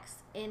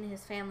effects in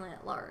his family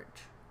at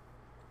large.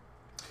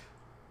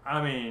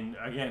 I mean,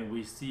 again,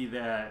 we see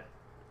that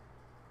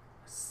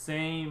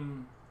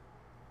same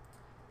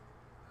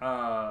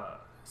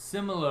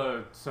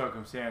similar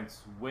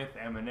circumstance with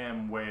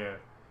Eminem, where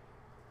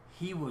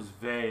he was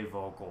very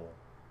vocal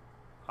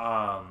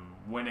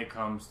when it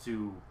comes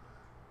to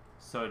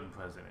certain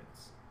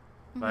presidents,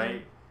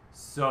 right?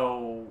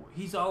 So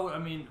he's always, I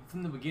mean,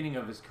 from the beginning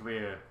of his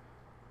career,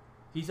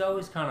 he's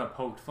always kind of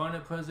poked fun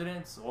at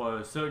presidents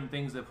or certain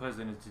things that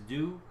presidents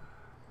do.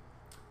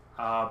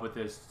 But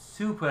there's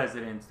two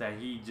presidents that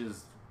he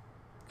just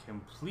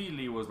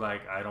completely was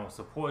like, I don't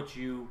support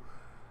you.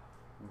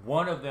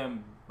 One of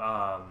them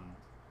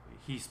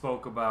he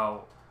spoke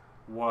about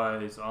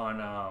was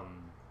on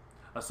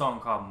a song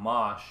called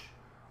Mosh,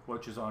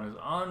 which is on his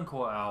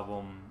Encore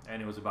album,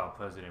 and it was about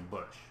President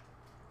Bush.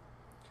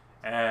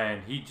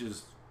 And he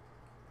just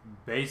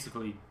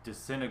basically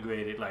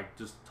disintegrated, like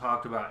just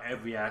talked about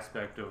every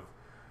aspect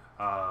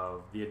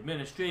of the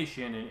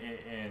administration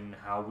and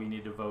how we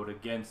need to vote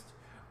against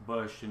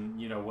Bush and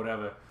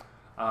whatever.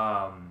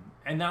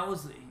 And that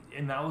was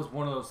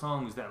one of those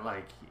songs that,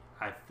 like,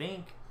 I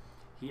think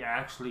he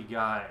actually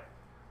got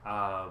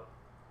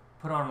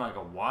put on like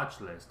a watch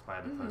list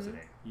by the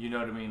president. You know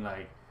what I mean?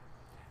 Like,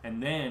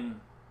 and then,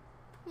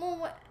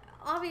 well,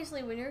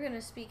 obviously, when you're going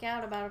to speak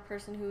out about a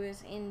person who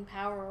is in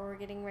power or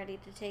getting ready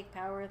to take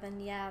power, then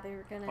yeah,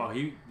 they're going to. Oh,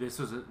 this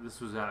was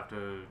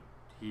after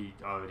he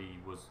already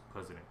was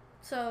president.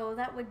 So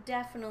that would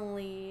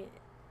definitely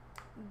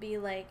be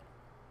like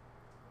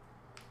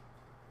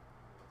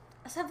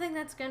something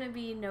that's going to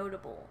be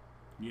notable.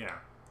 Yeah,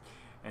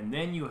 and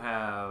then you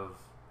have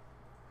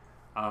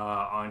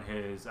on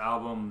his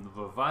album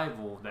The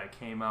Revival that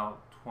came out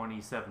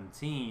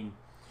 2017.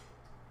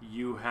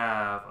 You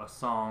have a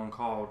song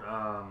called,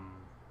 I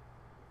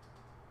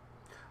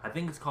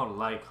think it's called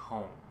Like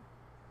Home.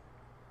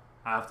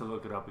 I have to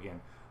look it up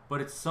again.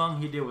 But it's a song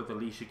he did with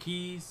Alicia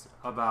Keys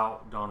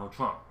about Donald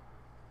Trump.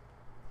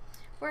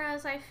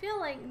 Whereas I feel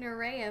like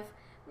Nureyev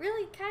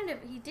really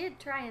he did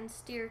try and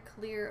steer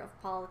clear of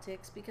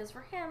politics, because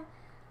for him,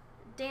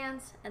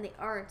 dance and the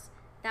arts,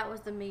 that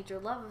was the major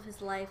love of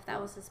his life. That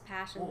was his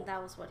passion.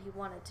 That was what he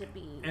wanted to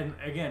be. And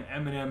again,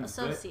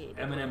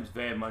 Eminem's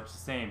very much the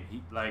same.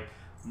 He, like,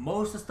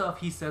 most of the stuff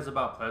he says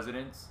about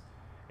presidents,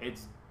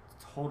 it's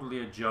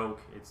totally a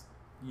joke. It's,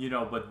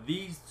 but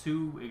these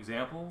two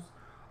examples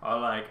are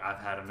like,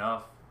 I've had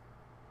enough.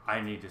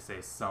 I need to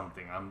say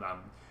something.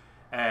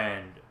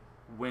 And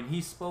when he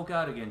spoke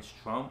out against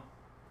Trump,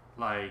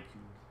 like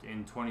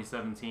in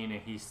 2017,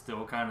 and he's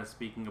still kind of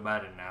speaking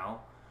about it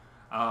now,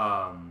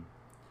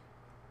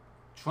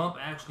 Trump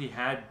actually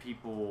had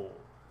people,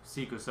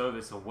 Secret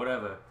Service or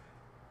whatever,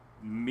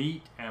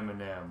 meet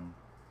Eminem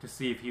to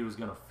see if he was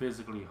going to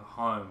physically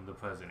harm the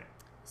president.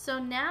 So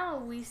now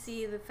we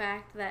see the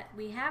fact that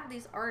we have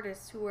these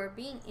artists who are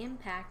being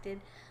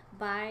impacted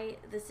by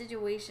the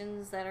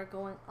situations that are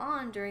going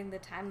on during the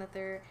time that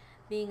they're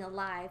being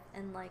alive,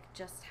 and like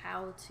just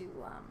how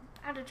to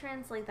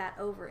translate that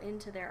over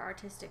into their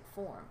artistic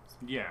forms.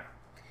 Yeah.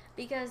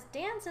 Because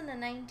dance in the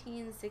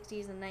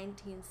 1960s and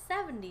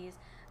 1970s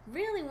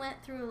really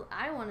went through,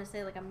 I want to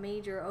say, like a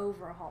major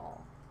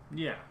overhaul.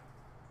 Yeah.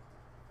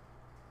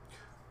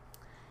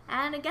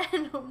 And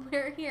again,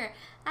 we're here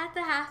at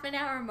the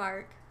half-an-hour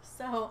mark.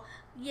 So,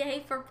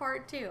 yay for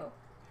part 2.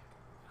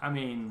 I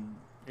mean,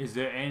 is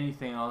there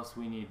anything else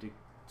we need to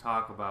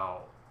talk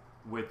about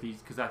with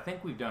these? Because I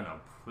think we've done a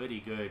pretty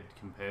good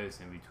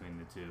comparison between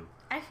the two.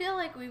 I feel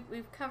like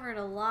we've covered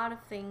a lot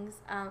of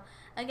things.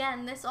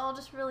 Again, this all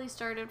just really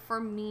started for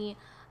me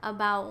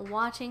about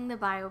watching the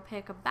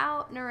biopic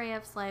about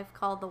Nureyev's life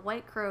called The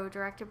White Crow,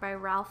 directed by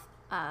Ralph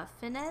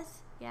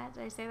Fiennes. Yeah,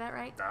 did I say that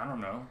right? I don't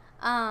know.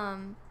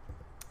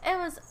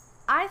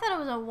 I thought it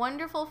was a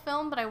wonderful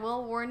film, but I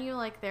will warn you,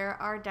 like, there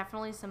are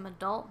definitely some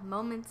adult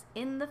moments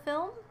in the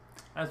film.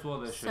 As well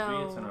there should be.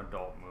 It's an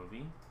adult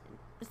movie.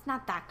 It's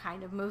not that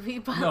kind of movie,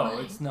 but no,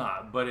 like, it's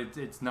not. But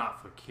it's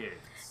not for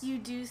kids. You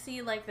do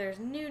see, like, there's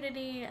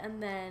nudity,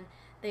 and then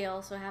they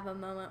also have a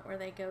moment where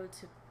they go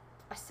to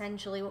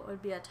essentially what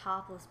would be a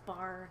topless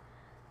bar.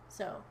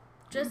 So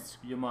just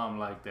your mom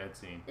liked that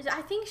scene.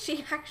 I think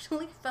she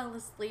actually fell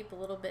asleep a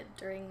little bit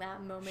during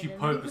that moment. She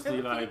purposely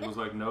was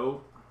like,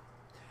 nope.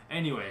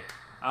 Anyway,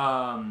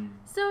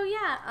 so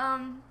yeah,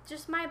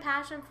 just my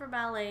passion for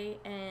ballet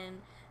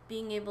and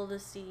being able to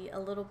see a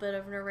little bit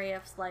of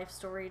Nureyev's life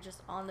story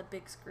just on the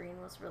big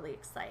screen was really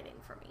exciting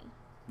for me.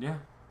 Yeah.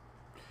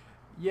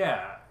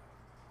 Yeah.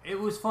 It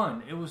was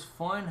fun. It was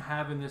fun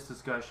having this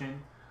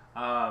discussion.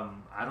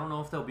 I don't know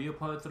if there'll be a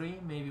part 3.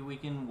 Maybe we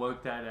can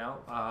work that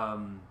out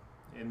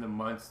in the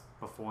months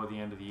before the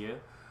end of the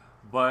year.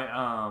 But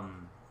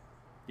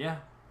yeah.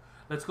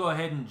 Let's go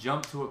ahead and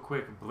jump to a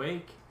quick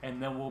break,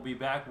 and then we'll be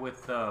back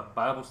with the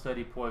Bible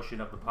study portion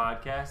of the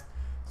podcast.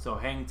 So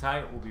hang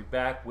tight. We'll be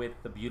back with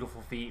the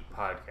Beautiful Feet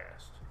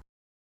podcast.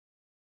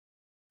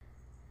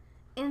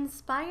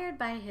 Inspired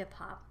by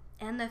hip-hop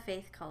and the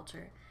faith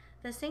culture,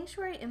 The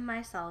Sanctuary in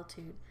My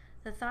Solitude,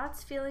 The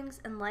Thoughts, Feelings,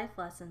 and Life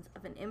Lessons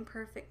of an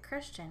Imperfect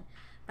Christian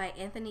by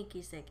Anthony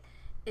Giesick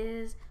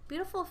is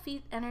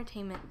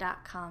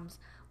BeautifulFeetEntertainment.com's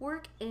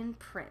work in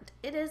print.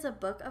 It is a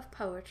book of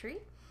poetry,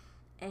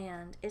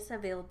 and it's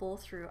available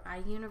through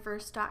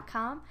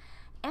iUniverse.com,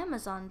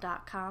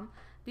 Amazon.com,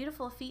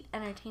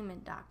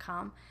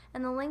 beautifulfeetentertainment.com,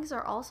 and the links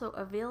are also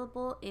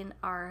available in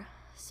our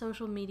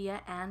social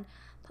media and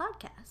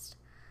podcast.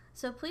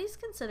 So please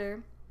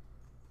consider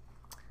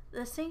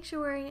The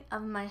Sanctuary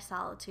of My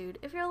Solitude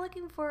if you're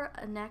looking for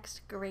a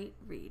next great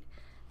read.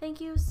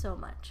 Thank you so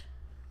much.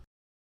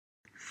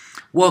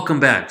 Welcome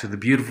back to the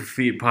Beautiful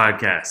Feet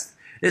Podcast.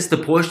 It's the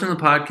portion of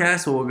the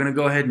podcast where we're going to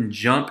go ahead and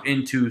jump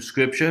into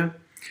scripture.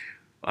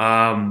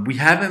 We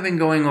haven't been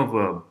going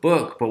over a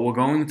book, but we're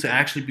going to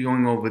actually be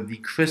going over the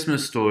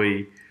Christmas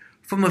story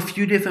from a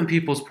few different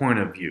people's point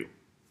of view.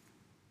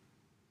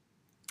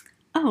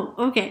 Oh,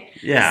 okay.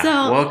 Yeah,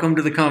 so, welcome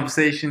to the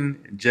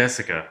conversation,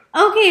 Jessica.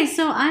 Okay,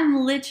 so I'm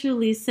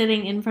literally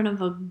sitting in front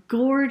of a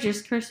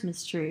gorgeous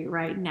Christmas tree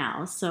right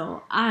now.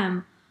 So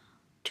I'm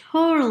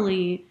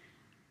totally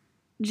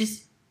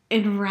just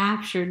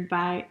enraptured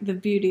by the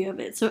beauty of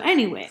it. So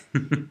anyway,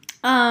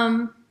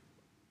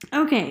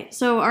 okay,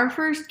 so our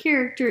first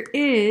character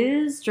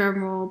is,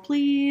 drumroll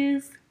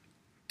please,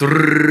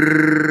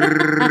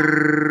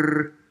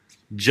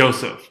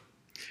 Joseph.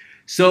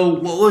 So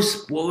what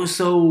was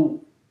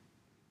so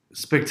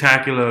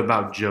spectacular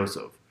about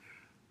Joseph?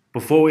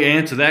 Before we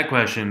answer that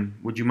question,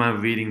 would you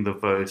mind reading the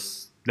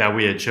verse that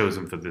we had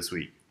chosen for this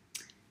week?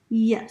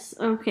 Yes,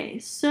 okay,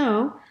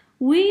 so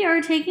we are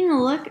taking a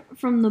look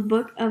from the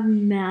book of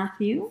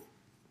Matthew,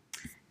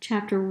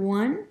 chapter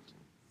 1.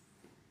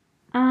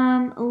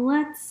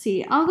 Let's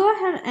see. I'll go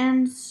ahead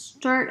and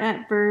start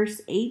at verse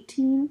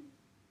 18,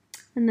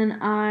 and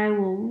then I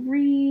will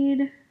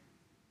read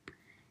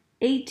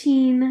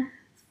 18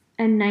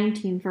 and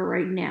 19 for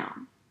right now.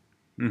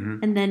 Mm-hmm.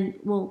 And then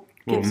we'll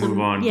move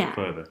on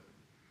further.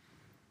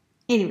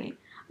 Anyway,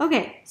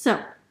 okay,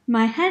 so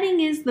my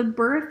heading is the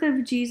birth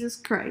of Jesus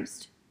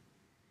Christ.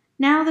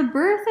 Now the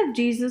birth of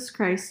Jesus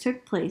Christ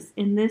took place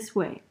in this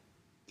way.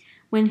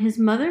 When his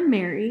mother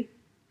Mary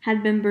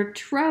had been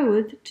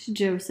betrothed to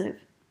Joseph,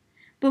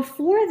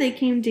 before they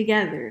came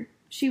together,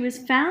 she was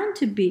found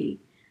to be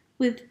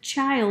with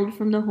child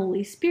from the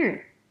Holy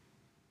Spirit.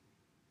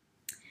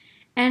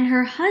 And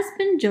her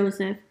husband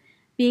Joseph,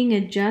 being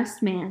a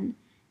just man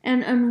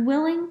and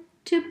unwilling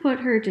to put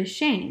her to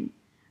shame,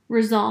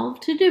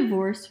 resolved to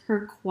divorce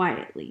her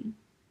quietly.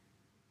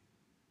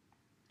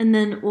 And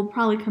then we'll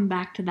probably come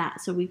back to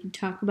that so we can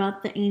talk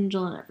about the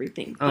angel and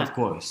everything. Of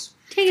course.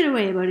 Take it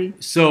away, buddy.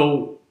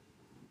 So,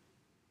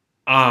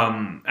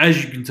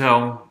 as you can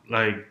tell,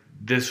 like,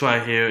 this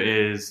right here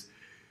is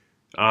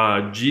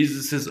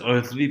Jesus'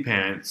 earthly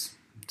parents.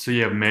 So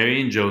you have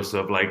Mary and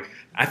Joseph. Like,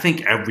 I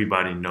think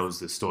everybody knows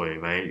this story,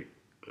 right?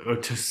 Or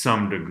to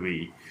some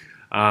degree.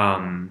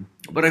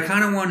 But I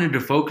kind of wanted to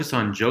focus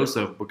on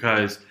Joseph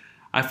because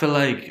I feel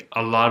like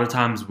a lot of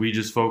times we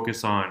just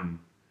focus on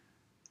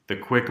the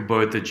quick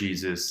birth of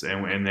Jesus,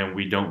 and then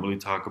we don't really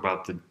talk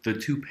about the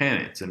two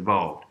parents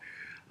involved.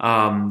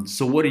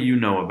 So what do you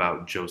know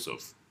about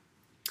Joseph?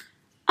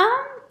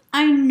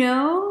 I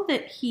know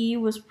that he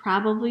was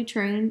probably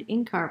trained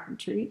in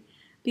carpentry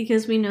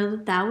because we know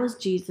that that was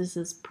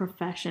Jesus's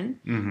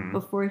profession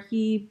before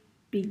he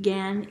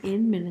began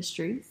in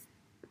ministry.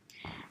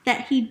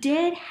 That he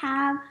did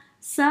have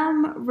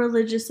some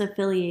religious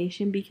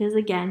affiliation because,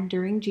 again,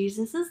 during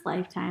Jesus's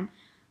lifetime,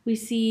 we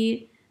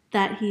see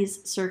that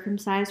he's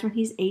circumcised when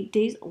he's 8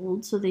 days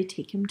old, so they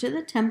take him to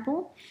the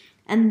temple.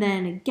 And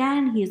then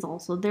again, he's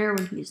also there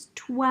when he's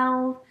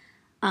 12.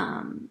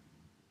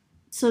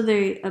 So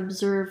they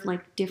observe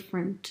like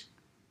different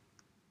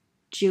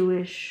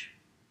Jewish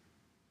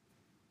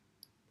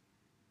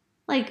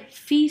like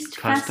feast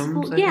customs,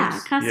 festival. Yeah,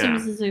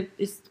 customs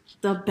is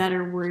the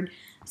better word.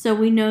 So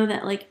we know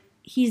that like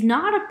he's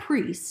not a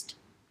priest,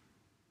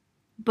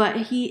 but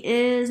he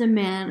is a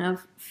man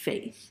of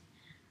faith.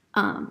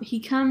 He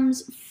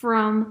comes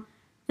from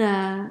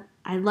I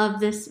love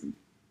this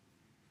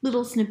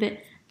little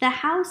snippet, the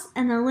house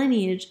and the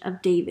lineage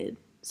of David.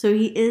 So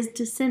he is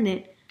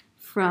descendant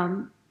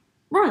from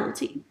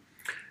royalty.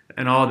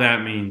 And all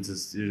that means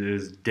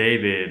is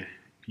David,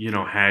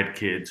 had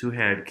kids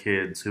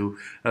who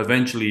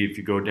eventually, if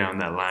you go down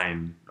that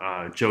line,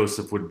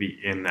 Joseph would be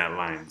in that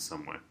line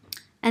somewhere.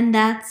 And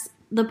that's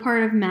the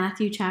part of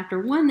Matthew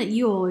chapter 1 that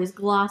you always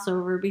gloss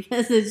over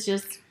because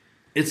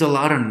it's a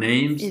lot of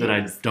names that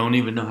I don't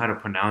even know how to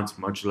pronounce,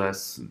 much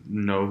less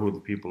know who the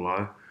people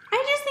are.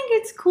 I just think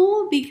it's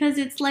cool because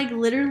it's like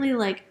literally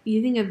like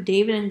you think of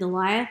David and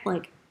Goliath,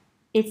 like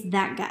it's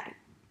that guy.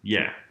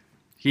 Yeah.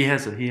 He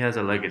has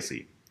a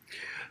legacy.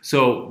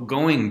 So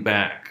going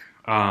back,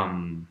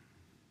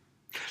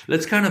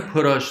 let's kind of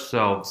put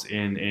ourselves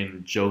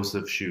in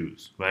Joseph's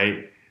shoes,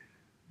 right?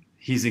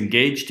 He's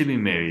engaged to be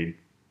married,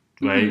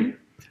 right?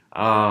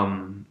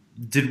 Mm-hmm.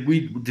 Did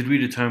we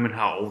determine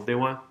how old they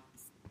were?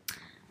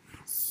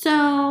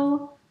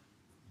 So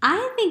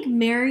I think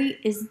Mary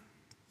is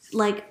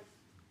like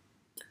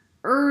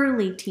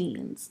early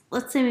teens.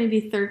 Let's say maybe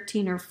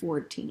 13 or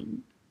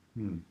 14.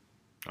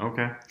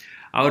 Okay.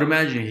 I would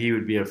imagine he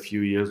would be a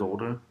few years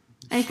older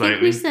I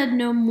think we said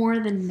no more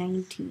than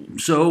 19.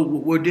 So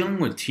we're dealing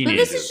with teenagers.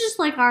 But this is just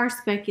like our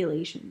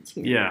speculations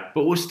here. Yeah,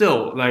 but we're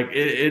still, like,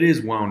 it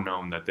is well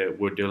known that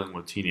we're dealing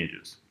with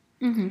teenagers.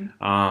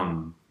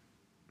 Mm-hmm.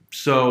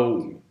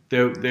 So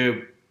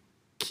they're...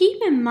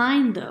 Keep in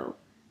mind, though,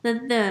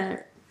 that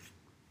the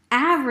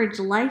average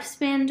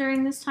lifespan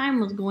during this time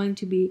was going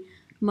to be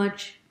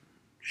much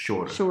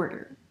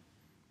shorter.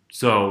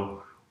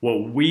 So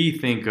what we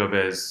think of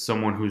as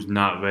someone who's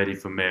not ready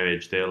for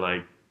marriage, they're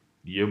like,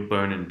 you're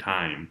burning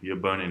time. You're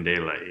burning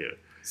daylight here.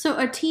 So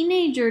a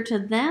teenager to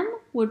them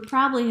would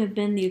probably have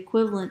been the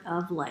equivalent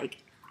of like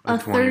a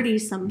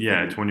 30-something.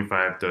 Yeah,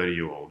 25,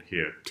 30-year-old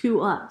here.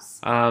 To us.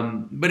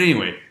 But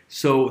anyway,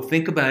 so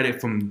think about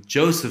it from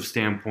Joseph's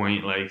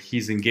standpoint. Like,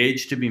 he's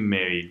engaged to be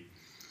married.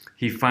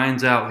 He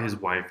finds out his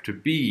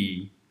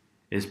wife-to-be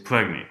is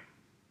pregnant.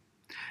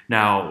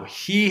 Now,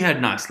 he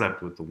had not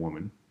slept with the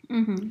woman.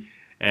 Mm-hmm.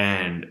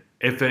 And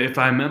if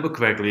I remember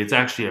correctly, it's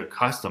actually a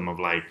custom of,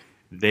 like,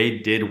 they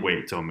did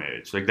wait till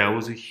marriage. Like, that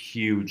was a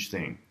huge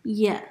thing.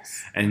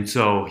 Yes. And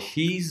so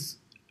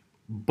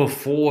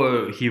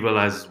before he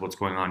realizes what's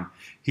going on,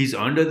 he's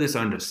under this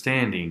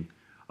understanding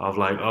of,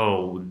 like,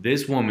 oh,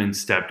 this woman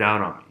stepped out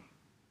on me,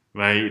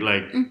 right?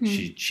 Like,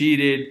 she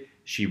cheated,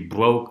 she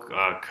broke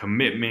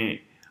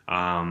commitment.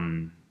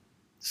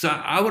 So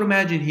I would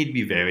imagine he'd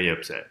be very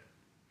upset.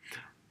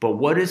 But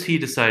what does he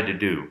decide to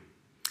do?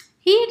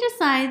 He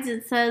decides,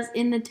 it says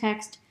in the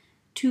text,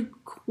 to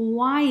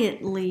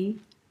quietly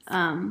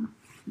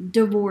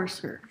divorce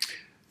her.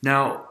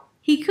 Now,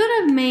 he could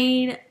have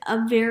made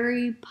a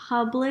very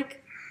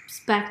public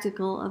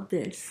spectacle of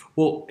this.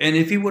 Well, and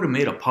if he would have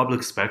made a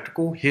public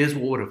spectacle, here's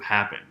what would have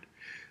happened: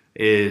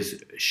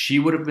 is she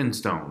would have been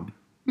stoned.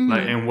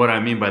 Like, and what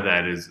I mean by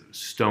that is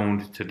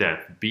stoned to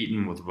death,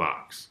 beaten with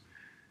rocks,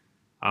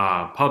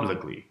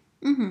 publicly.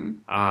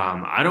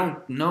 I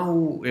don't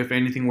know if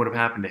anything would have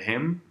happened to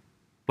him,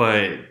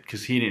 but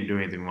because he didn't do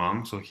anything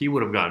wrong, so he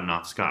would have gotten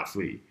off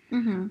scot-free.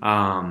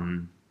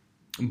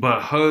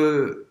 But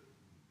her,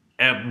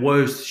 at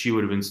worst, she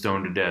would have been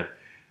stoned to death.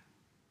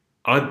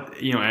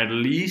 At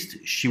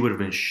least she would have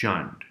been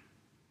shunned,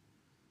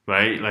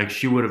 right? Like,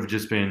 she would have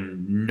just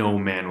been, no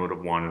man would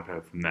have wanted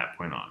her from that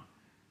point on.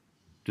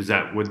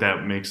 Would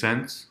that make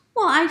sense?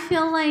 Well, I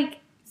feel like,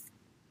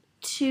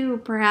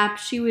 too,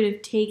 perhaps she would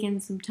have taken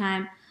some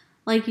time,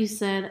 like you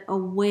said,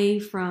 away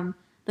from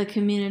the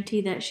community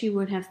that she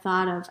would have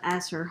thought of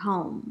as her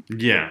home.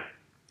 Yeah.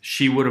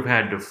 She would have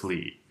had to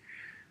flee.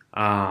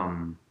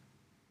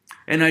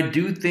 And I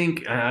do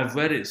think, I've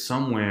read it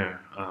somewhere,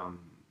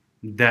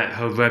 that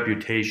her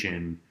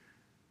reputation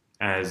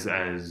as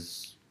a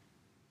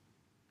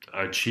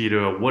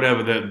cheater, or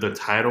whatever the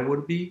title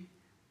would be,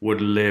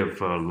 would live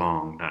for a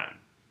long time.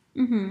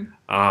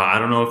 I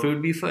don't know if it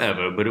would be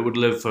forever, but it would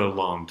live for a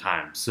long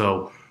time.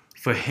 So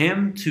for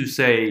him to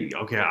say,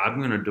 okay, I'm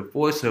going to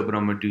divorce her, but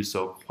I'm going to do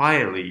so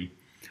quietly,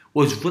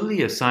 was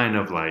really a sign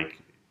of,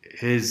 like,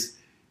 his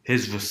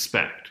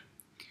respect.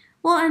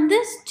 Well, and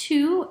this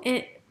too,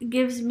 it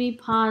gives me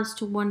pause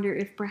to wonder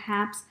if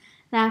perhaps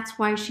that's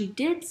why she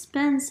did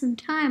spend some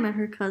time at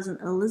her cousin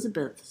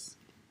Elizabeth's.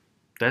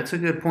 That's a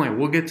good point.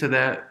 We'll get to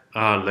that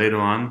later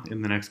on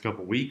in the next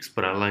couple weeks,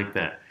 but I like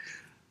that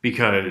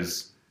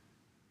because,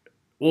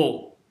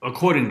 well,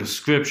 according to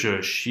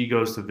scripture, she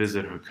goes to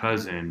visit her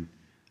cousin,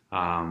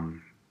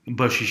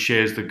 but she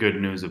shares the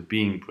good news of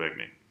being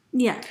pregnant.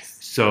 Yes.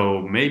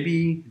 So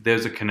maybe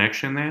there's a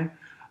connection there.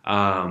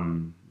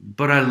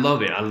 But I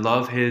love it. I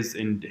love his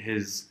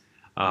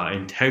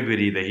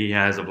integrity that he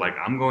has of, like,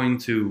 I'm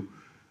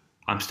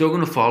still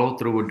going to follow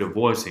through with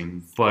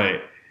divorcing,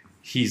 but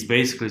he's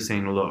basically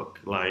saying, look,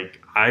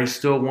 like, I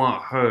still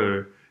want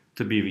her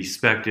to be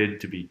respected,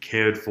 to be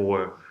cared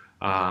for.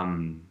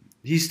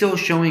 He's still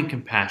showing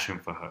compassion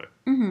for her.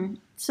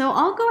 So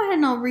I'll go ahead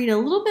and I'll read a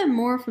little bit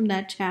more from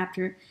that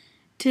chapter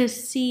to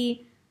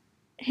see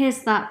his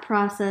thought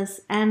process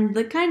and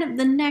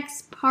the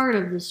next part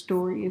of the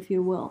story, if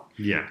you will.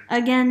 Yeah.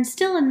 Again,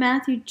 still in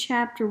Matthew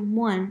chapter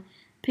 1,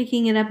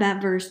 picking it up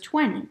at verse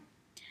 20.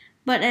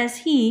 But as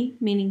he,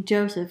 meaning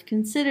Joseph,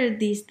 considered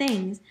these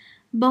things,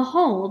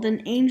 behold,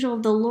 an angel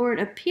of the Lord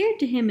appeared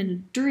to him in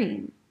a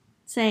dream,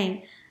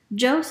 saying,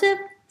 Joseph,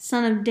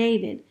 son of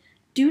David,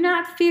 do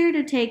not fear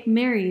to take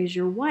Mary as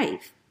your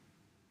wife,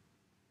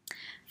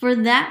 for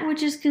that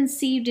which is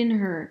conceived in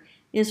her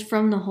is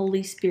from the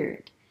Holy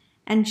Spirit.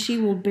 And she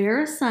will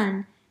bear a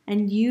son,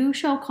 and you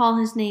shall call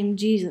his name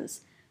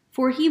Jesus,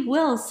 for he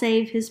will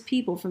save his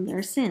people from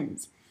their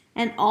sins.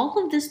 And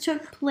all of this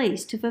took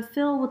place to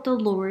fulfill what the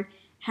Lord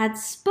had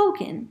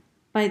spoken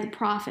by the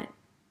prophet.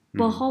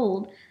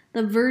 Behold,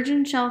 the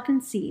virgin shall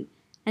conceive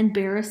and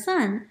bear a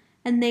son,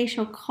 and they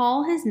shall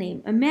call his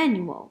name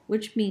Emmanuel,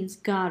 which means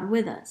God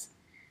with us.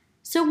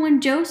 So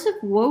when Joseph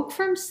woke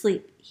from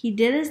sleep, he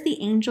did as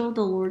the angel of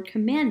the Lord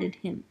commanded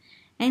him,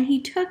 and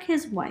he took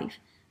his wife,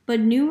 but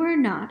knew her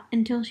not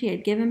until she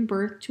had given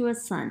birth to a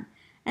son,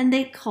 and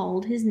they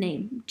called his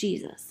name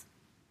Jesus.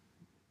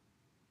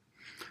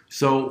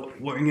 So,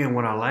 again,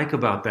 what I like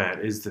about that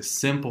is the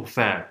simple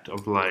fact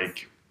of,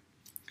 like,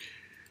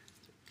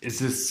 it's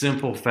this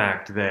simple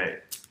fact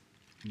that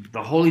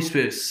the Holy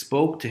Spirit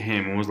spoke to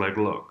him and was like,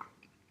 look,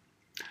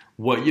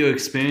 what you're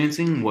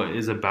experiencing, what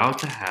is about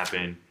to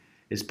happen,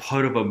 is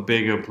part of a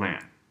bigger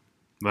plan,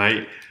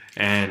 right?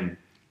 And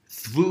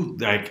through,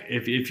 like,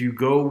 if you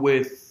go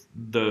with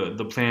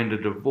the plan to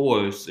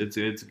divorce,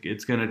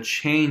 it's gonna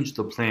change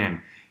the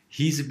plan.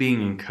 He's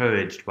being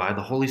encouraged by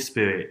the Holy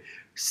Spirit.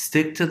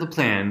 Stick to the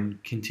plan.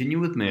 Continue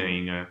with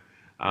marrying her.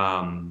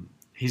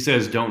 He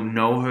says, don't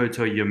know her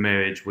till you're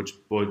married,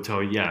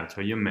 till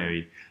you're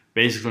married.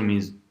 Basically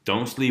means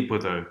don't sleep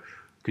with her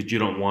because you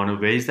don't want to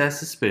raise that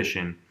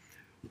suspicion.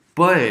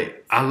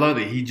 But I love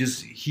it.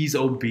 He's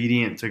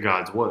obedient to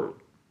God's word.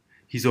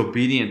 He's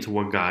obedient to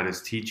what God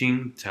is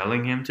teaching,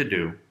 telling him to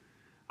do.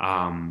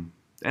 And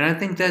I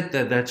think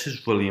that's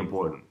just really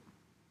important.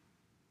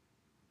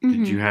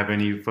 Did you have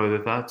any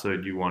further thoughts, or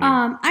do you want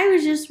to? I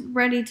was just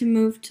ready to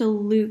move to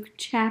Luke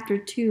chapter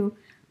 2,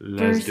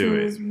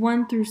 verses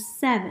 1 through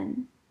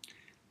 7.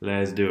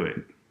 Let's do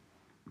it.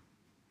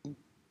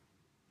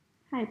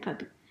 Hi,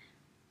 puppy.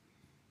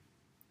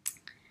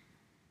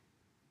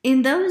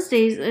 In those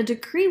days, a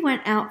decree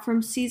went out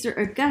from Caesar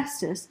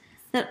Augustus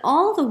that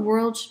all the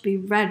world should be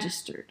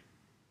registered.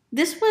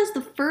 This was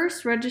the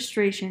first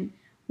registration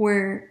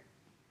where,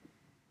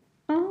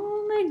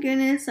 oh my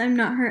goodness, I'm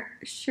not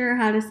sure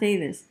how to say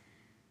this,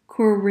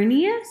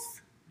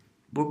 Quirinius?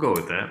 We'll go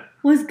with that.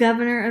 Was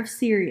governor of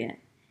Syria,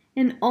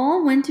 and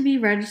all went to be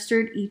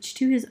registered, each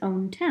to his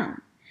own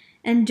town.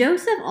 And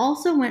Joseph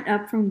also went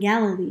up from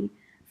Galilee,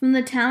 from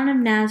the town of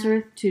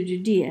Nazareth to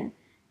Judea,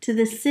 to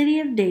the city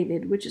of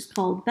David, which is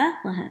called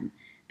Bethlehem,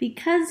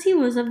 because he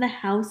was of the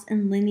house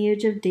and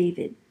lineage of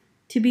David,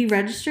 to be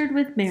registered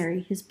with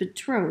Mary, his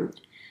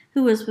betrothed,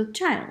 who was with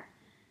child.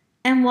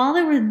 And while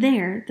they were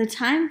there, the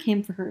time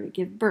came for her to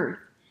give birth.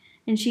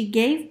 And she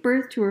gave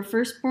birth to her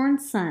firstborn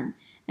son,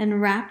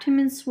 and wrapped him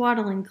in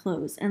swaddling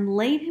clothes, and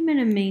laid him in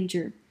a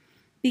manger,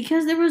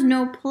 because there was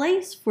no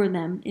place for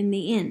them in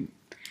the inn.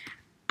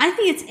 I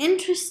think it's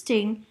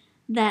interesting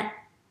that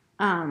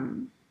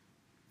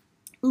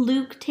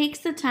Luke takes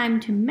the time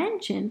to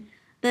mention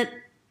that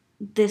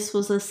this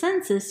was a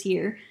census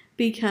year,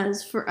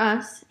 because for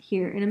us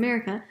here in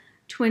America,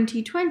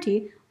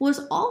 2020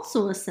 was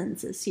also a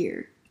census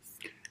year.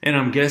 And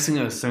I'm guessing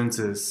a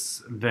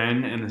census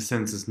then and a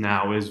census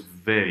now is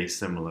very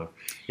similar.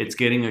 It's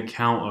getting a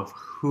count of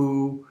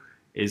who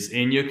is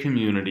in your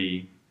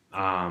community,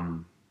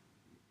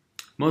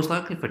 most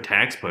likely for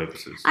tax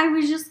purposes. I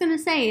was just going to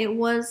say it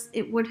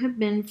would have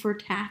been for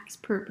tax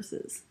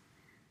purposes.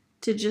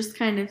 To just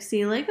kind of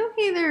see, like,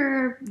 okay, there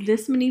are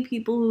this many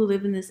people who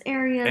live in this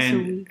area,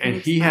 and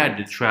he had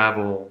to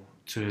travel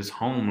to his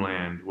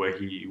homeland where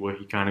he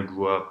kind of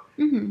grew up,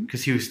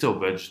 because he was still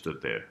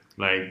registered there.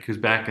 Like, because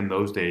back in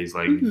those days,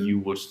 like, you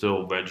were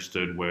still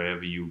registered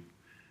wherever you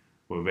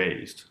were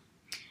raised.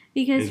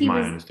 Because he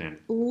was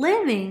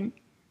living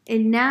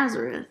in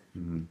Nazareth,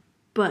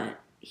 but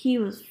he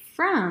was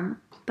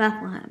from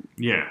Bethlehem.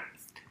 Yeah.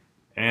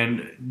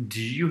 And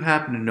do you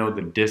happen to know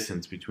the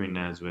distance between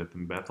Nazareth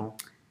and Bethlehem?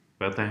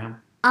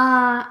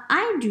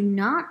 I do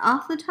not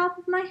off the top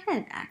of my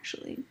head,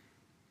 actually.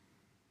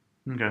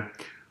 Okay.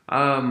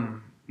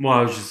 Well,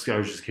 I was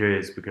just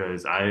curious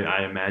because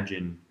I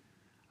imagine,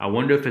 I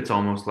wonder if it's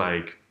almost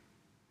like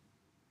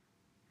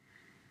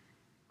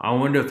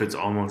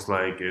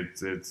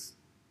it's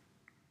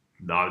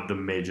the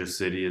major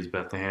city is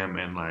Bethlehem,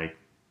 and like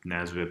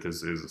Nazareth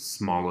is a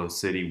smaller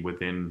city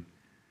within,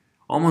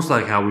 almost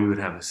like how we would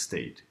have a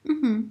state.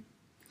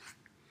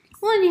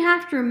 Well, and you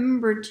have to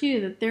remember,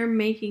 too, that they're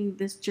making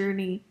this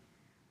journey,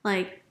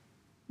 like,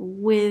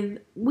 we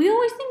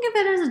always think of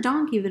it as a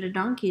donkey, but a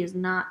donkey is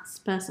not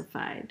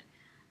specified.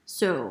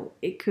 So,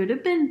 it could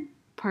have been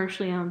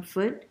partially on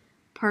foot,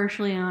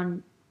 partially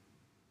on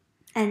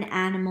an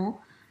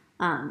animal.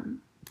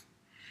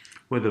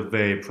 With a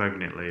very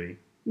pregnant lady.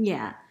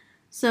 Yeah.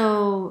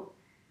 So,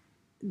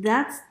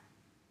 that's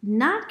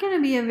not going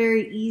to be a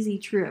very easy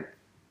trip.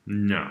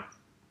 No.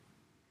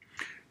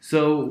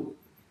 So,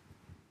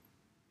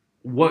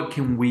 what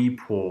can we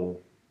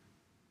pull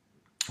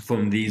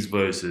from these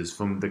verses,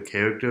 from the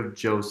character of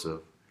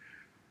Joseph,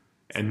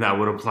 and that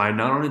would apply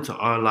not only to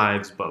our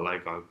lives, but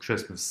like our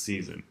Christmas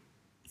season?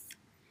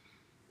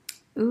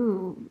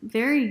 Ooh,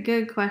 very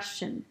good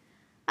question.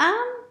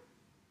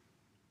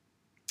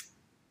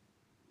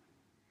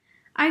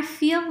 I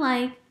feel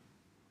like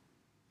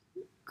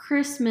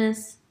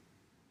Christmas,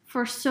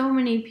 for so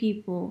many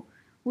people,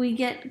 we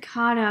get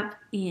caught up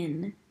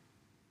in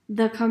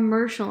the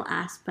commercial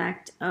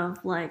aspect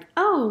of like,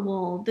 oh,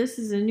 well, this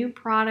is a new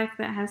product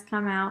that has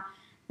come out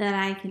that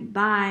I can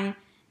buy.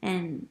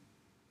 And,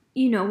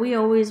 you know, we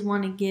always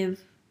want to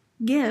give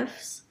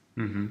gifts.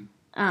 But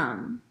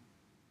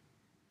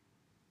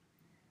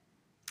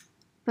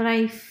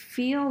I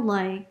feel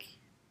like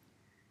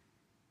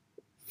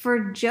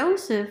for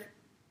Joseph,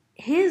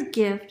 his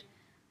gift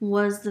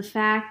was the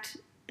fact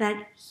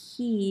that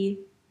he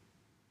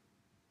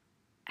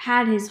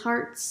had his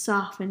heart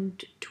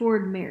softened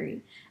toward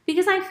Mary.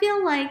 Because I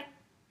feel like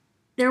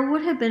there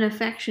would have been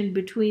affection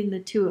between the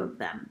two of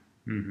them.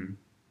 Mm-hmm.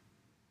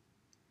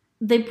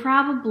 They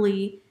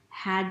probably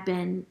had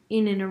been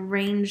in an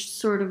arranged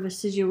sort of a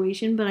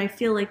situation, but I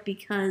feel like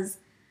because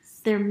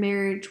their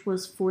marriage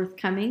was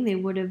forthcoming, they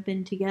would have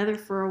been together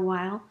for a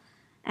while.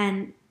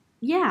 And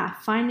yeah,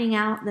 finding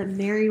out that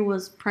Mary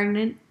was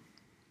pregnant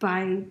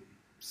by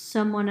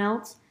someone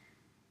else,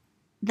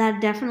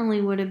 that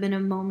definitely would have been a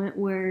moment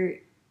where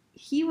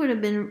he would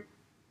have been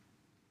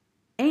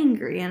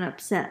angry and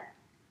upset.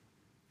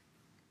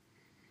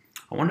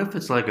 I wonder if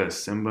it's like a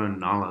Simba and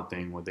Nala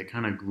thing where they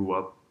kind of grew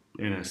up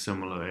in a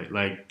similar,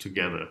 like,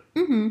 together.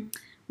 Mm-hmm.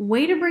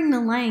 Way to bring the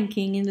Lion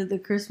King into the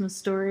Christmas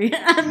story.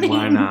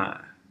 Why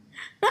not?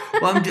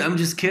 Well, I'm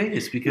just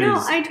curious because...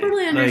 No, I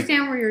totally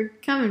understand where you're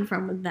coming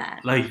from with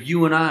that. Like,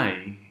 you and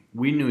I,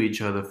 we knew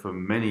each other for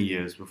many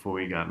years before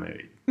we got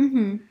married.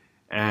 Mm-hmm.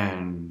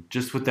 And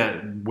just with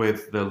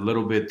the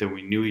little bit that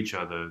we knew each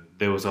other,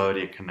 there was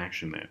already a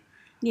connection there.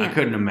 Yeah. I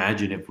couldn't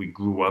imagine if we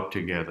grew up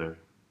together.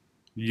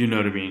 You know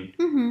what I mean?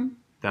 Mm-hmm.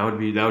 That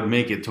would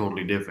make it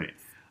totally different.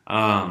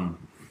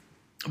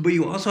 But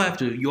you also have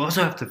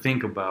to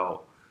think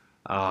about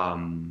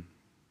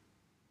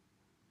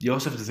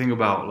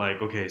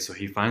like, okay, so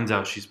he finds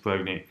out she's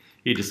pregnant,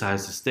 he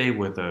decides to stay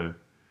with her,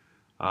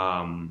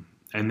 and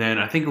then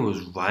I think it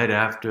was right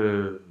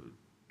after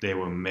they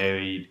were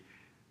married,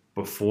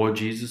 before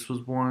Jesus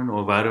was born,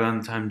 or right around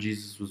the time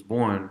Jesus was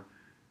born,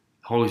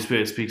 Holy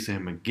Spirit speaks to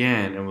him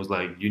again and was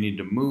like, you need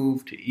to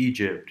move to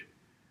Egypt,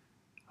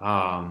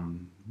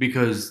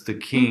 because the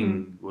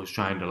king was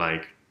trying to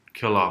like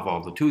kill off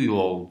all the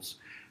 2-year-olds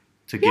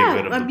to get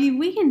rid of them.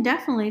 We can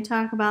definitely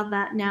talk about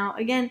that now.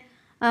 Again,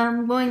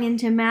 going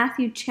into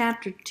Matthew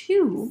chapter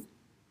 2,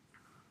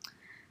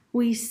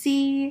 we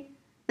see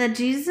that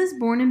Jesus is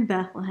born in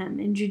Bethlehem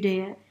in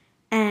Judea,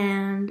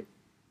 and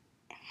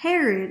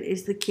Herod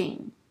is the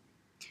king.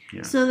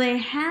 Yeah. So they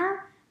have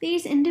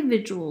these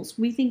individuals,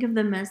 we think of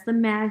them as the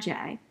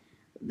Magi.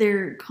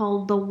 They're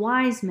called the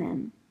wise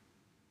men.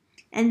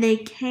 And they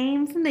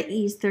came from the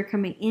east, they're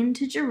coming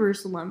into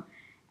Jerusalem,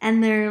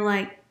 and they're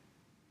like,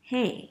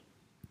 hey,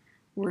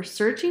 we're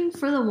searching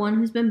for the one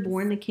who's been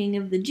born the King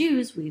of the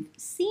Jews. We've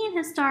seen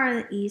his star in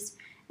the east,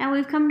 and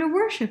we've come to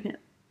worship him.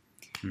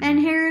 And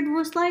Herod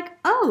was like,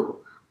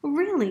 oh,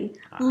 really?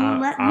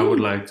 I would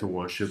like to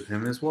worship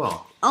him as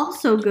well.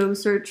 Also go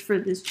search for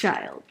this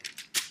child.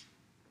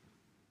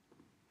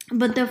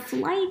 But the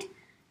flight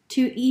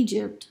to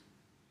Egypt,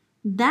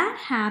 that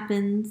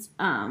happens,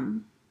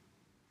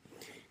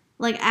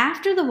 like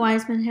after the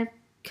wise men have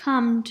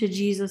come to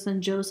Jesus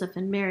and Joseph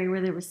and Mary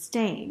where they were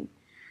staying.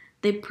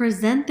 They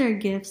present their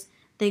gifts.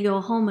 They go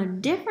home a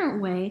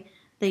different way.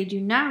 They do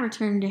not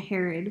return to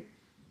Herod.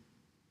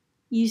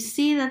 You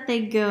see that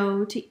they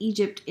go to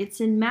Egypt.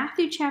 It's in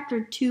Matthew chapter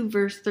 2,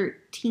 verse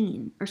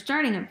 13, or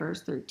starting at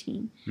verse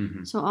 13.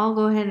 Mm-hmm. So I'll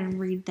go ahead and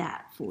read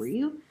that for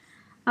you.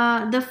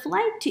 The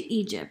flight to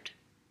Egypt.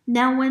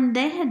 Now when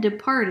they had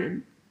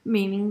departed,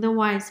 meaning the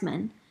wise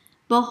men,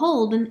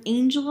 behold, an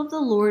angel of the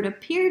Lord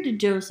appeared to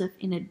Joseph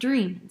in a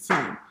dream and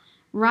said,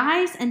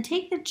 rise and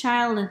take the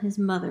child and his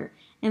mother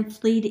and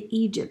flee to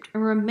Egypt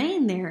and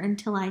remain there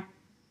until I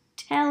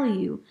tell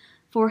you,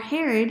 for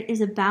Herod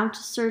is about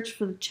to search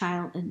for the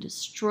child and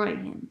destroy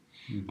him.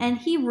 Mm-hmm. And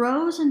he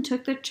rose and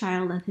took the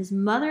child and his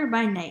mother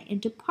by night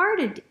and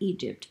departed to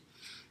Egypt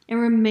and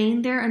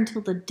remained there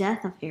until the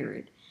death of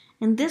Herod.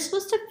 And this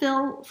was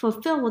to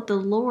fulfill what the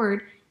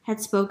Lord had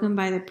spoken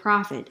by the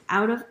prophet,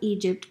 out of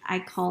Egypt I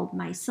called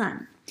my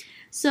son.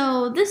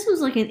 So this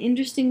was like an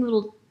interesting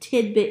little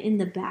tidbit in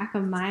the back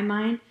of my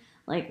mind,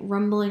 like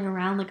rumbling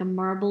around like a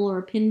marble or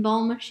a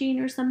pinball machine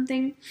or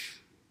something.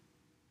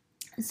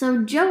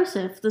 So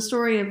Joseph, the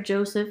story of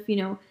Joseph,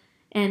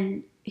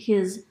 and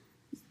his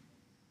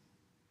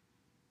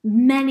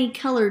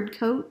many-colored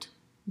coat,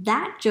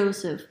 that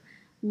Joseph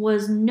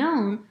was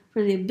known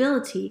for the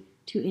ability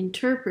to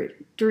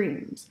interpret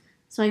dreams.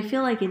 So I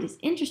feel like it is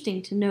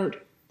interesting to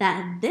note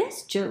that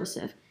this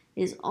Joseph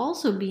is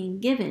also being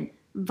given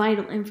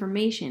vital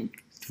information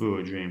through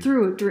a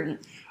dream.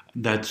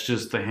 That's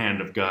just the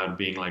hand of God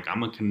being like, I'm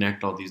gonna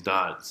connect all these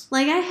dots.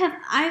 Like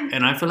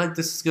and I feel like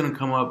this is gonna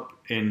come up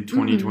in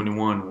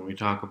 2021 when we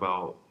talk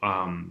about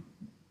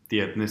the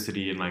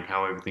ethnicity and like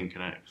how everything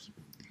connects.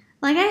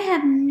 Like I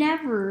have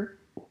never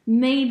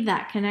made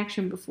that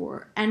connection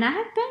before, and I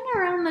have been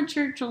around the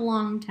church a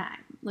long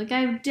time. Like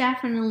I've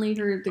definitely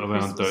heard the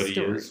around Christmas 30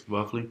 story. Years,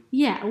 roughly.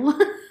 Yeah.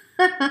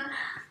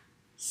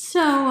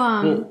 So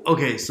well,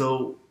 okay.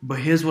 So, but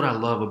here's what I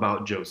love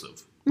about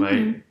Joseph, right?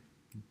 Mm-hmm.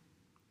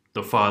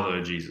 The father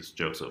of Jesus,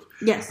 Joseph.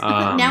 Yes.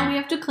 Now we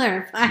have to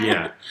clarify.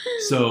 Yeah.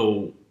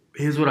 So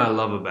here's what I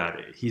love about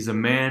it. He's a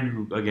man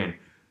who, again,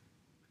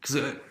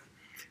 because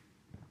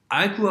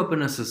I grew up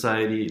in a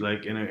society,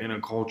 like in a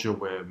culture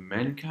where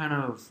men kind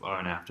of are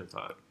an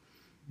afterthought.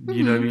 Mm-hmm.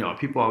 You know what I mean?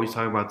 People always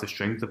talk about the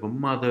strength of a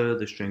mother,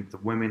 the strength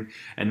of women,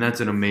 and that's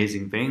an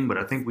amazing thing. But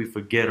I think we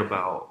forget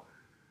about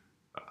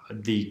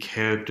the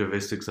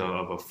characteristics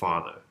of a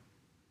father.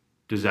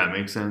 Does that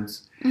make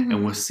sense? Mm-hmm.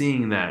 And we're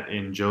seeing that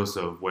in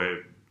Joseph,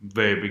 where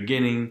very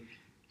beginning,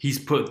 he's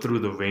put through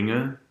the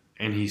ringer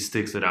and he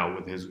sticks it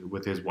out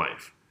with his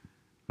wife,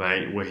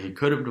 right? Where he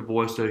could have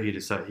divorced her,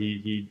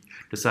 he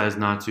decides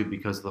not to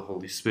because of the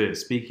Holy Spirit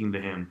speaking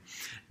to him.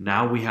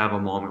 Now we have a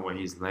moment where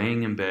he's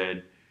laying in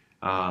bed.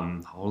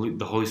 The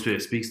Holy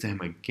Spirit speaks to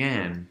him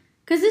again.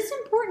 Because it's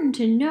important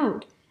to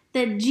note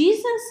that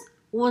Jesus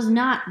was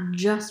not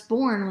just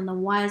born when the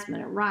wise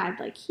men arrived.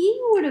 Like, he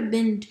would have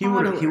been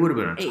toddler. He would have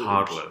been a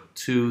toddler,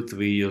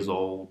 2-3 years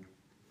old.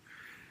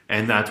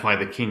 And that's why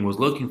the king was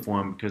looking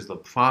for him, because the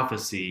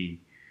prophecy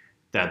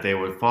that they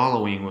were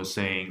following was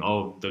saying,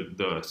 oh,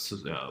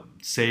 the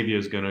Savior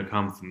is going to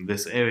come from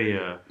this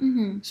area.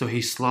 Mm-hmm. So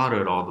he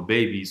slaughtered all the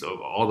babies,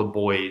 all the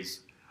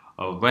boys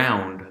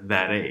around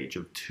that age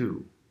of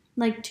 2.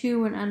 Like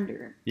 2 and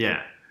under.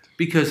 Yeah,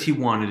 because he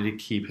wanted to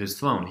keep his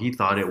throne. He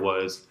thought it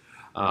was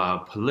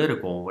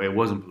political. It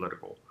wasn't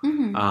political.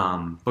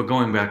 Mm-hmm. But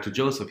going back to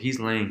Joseph, he's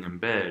laying in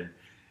bed,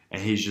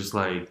 and he's just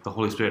like, the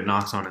Holy Spirit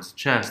knocks on his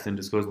chest and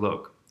just goes,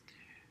 look,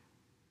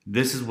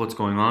 this is what's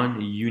going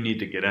on. You need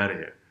to get out of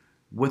here.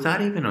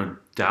 Without even a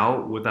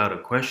doubt, without a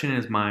question in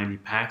his mind, he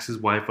packs his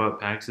wife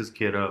up, packs his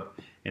kid up,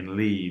 and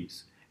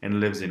leaves, and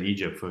lives in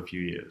Egypt for a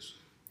few years.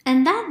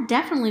 And that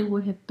definitely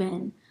would have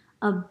been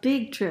a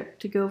big trip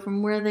to go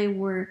from where they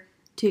were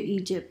to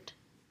Egypt.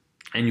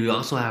 And you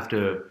also have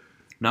to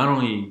not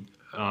only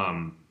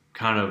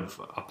kind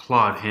of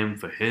applaud him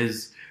for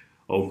his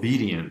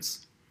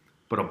obedience,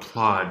 but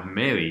applaud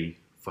Mary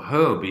for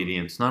her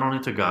obedience, not only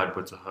to God,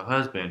 but to her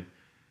husband.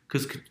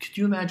 Because could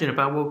you imagine if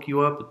I woke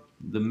you up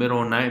the middle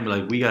of the night and be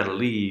like, we got to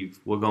leave,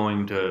 we're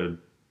going to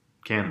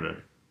Canada.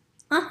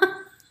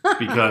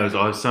 Because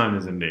our son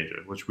is in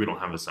danger, which we don't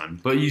have a son.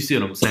 But you see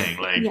what I'm saying?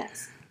 Like,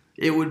 yes.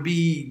 It would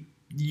be,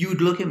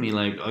 you'd look at me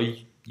like, are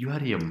you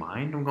out of your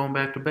mind? I'm going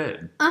back to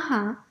bed.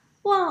 Uh-huh.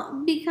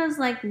 Well, because,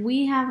 like,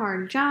 we have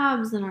our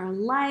jobs and our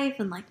life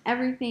and, like,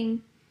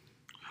 everything.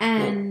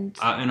 And...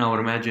 Well, and I would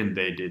imagine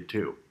they did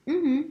too.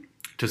 Mm-hmm.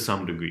 To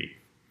some degree.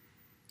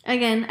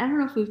 Again, I don't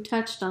know if we've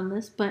touched on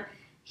this, but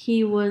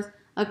he was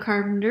a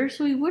carpenter,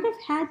 so he would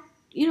have had,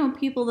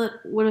 people that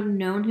would have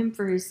known him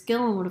for his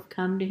skill and would have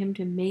come to him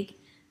to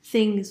make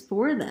things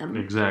for them.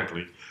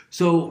 Exactly.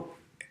 So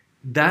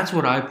that's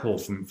what I pull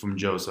from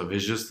Joseph,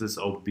 is just this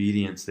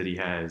obedience that he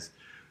has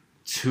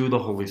to the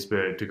Holy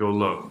Spirit to go,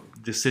 look,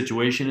 the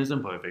situation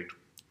isn't perfect.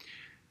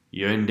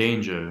 You're in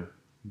danger.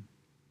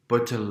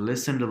 But to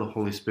listen to the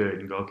Holy Spirit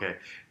and go, okay.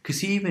 Because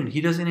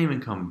he doesn't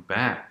even come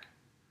back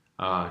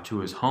to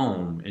his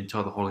home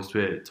until the Holy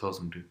Spirit tells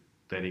him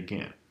that he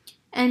can.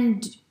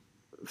 And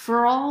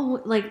for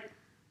all, like,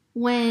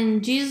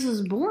 when Jesus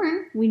was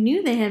born, we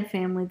knew they had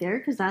family there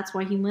because that's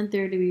why he went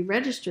there to be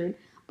registered.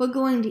 But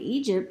going to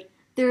Egypt,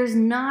 there's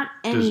not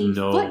any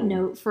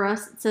footnote for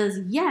us that says,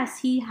 yes,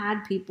 he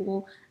had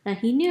people that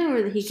he knew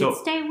or that he could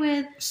stay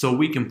with. So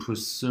we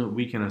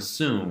can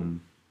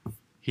assume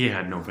he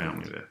had no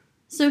family there.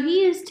 So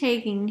he is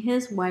taking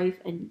his wife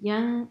and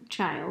young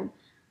child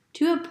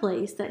to a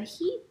place that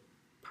he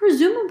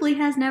presumably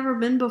has never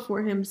been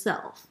before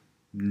himself.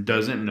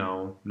 Doesn't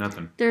know,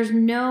 nothing. There's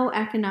no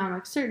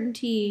economic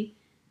certainty.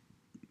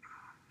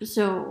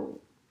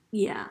 So,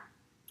 yeah.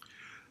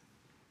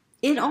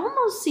 It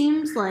almost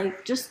seems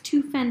like just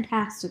too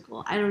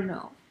fantastical. I don't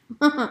know.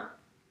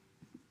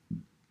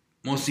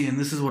 Well, see, and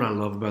this is what I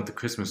love about the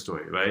Christmas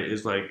story, right?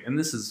 It's like, and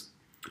this is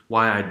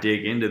why I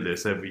dig into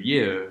this every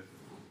year,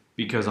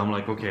 because I'm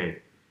like, okay,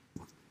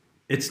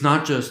 it's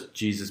not just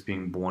Jesus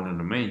being born in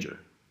a manger,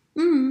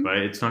 mm-hmm.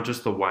 right? It's not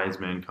just the wise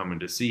men coming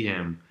to see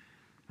him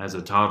as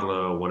a toddler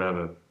or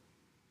whatever.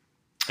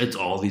 It's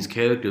all these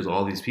characters,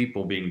 all these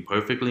people being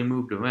perfectly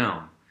moved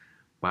around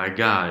by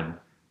God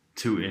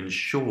to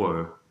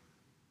ensure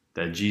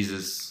that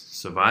Jesus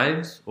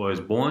survives or is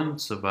born,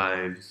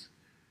 survives,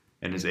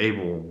 and is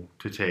able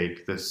to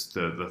take the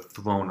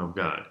throne of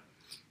God.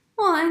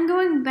 Well, and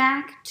going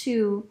back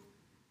to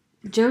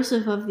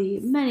Joseph of the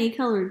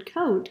many-colored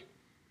coat,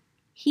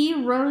 he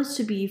rose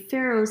to be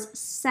Pharaoh's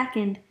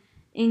second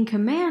in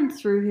command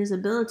through his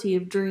ability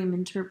of dream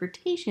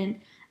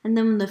interpretation. And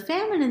then when the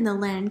famine in the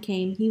land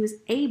came, he was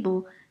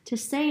able to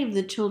save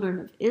the children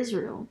of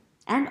Israel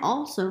and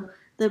also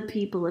the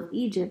people of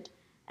Egypt.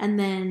 And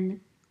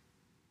then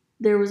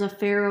there was a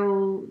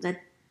Pharaoh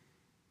that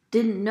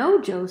didn't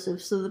know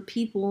Joseph, so the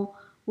people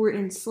were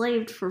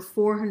enslaved for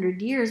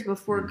 400 years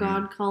before mm-hmm.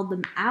 God called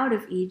them out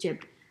of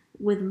Egypt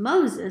with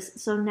Moses.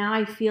 So now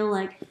I feel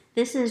like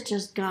this is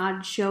just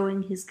God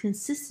showing his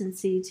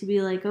consistency to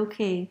be like,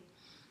 okay,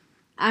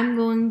 I'm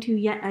going to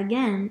yet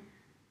again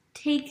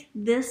take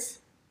this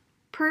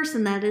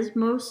person that is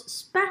most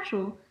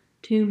special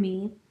to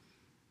me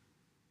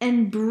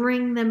and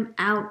bring them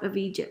out of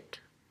Egypt.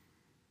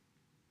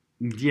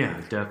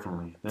 Yeah,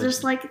 definitely.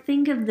 Just like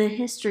think of the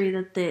history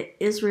that the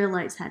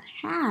Israelites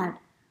had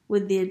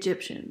with the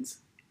Egyptians.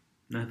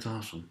 That's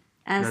awesome.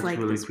 As that's like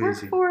really this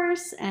crazy.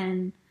 workforce,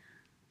 and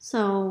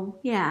so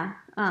yeah,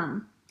 I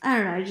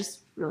don't know. I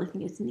just really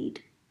think it's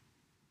neat.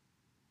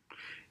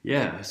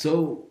 Yeah.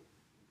 So,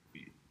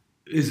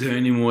 is there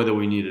any more that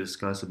we need to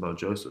discuss about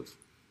Joseph?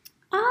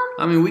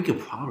 I mean, we could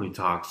probably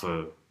talk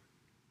for a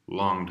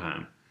long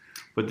time.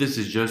 But this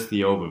is just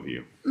the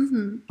overview.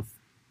 Mm-hmm.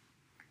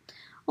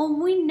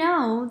 Well, we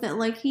know that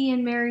like he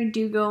and Mary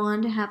do go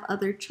on to have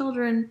other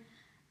children,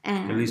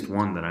 and At least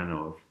one that I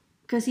know of.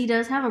 because he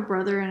does have a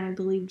brother, and I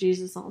believe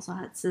Jesus also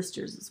had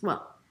sisters as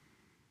well.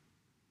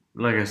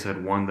 Like I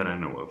said, one that I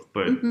know of,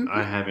 but Mm-hmm.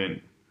 I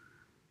haven't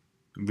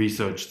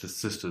researched the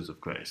Sisters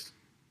of Christ.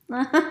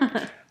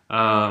 But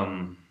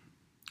I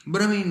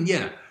mean,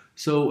 yeah.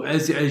 So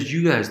as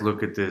you guys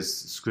look at this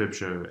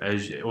scripture,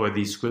 or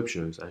these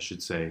scriptures, I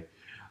should say,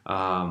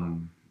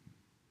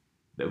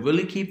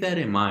 really keep that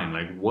in mind.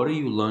 Like, what are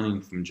you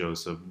learning from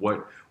Joseph?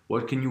 What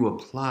can you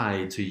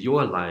apply to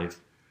your life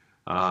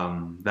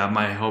that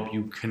might help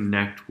you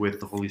connect with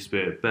the Holy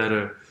Spirit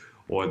better,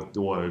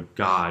 or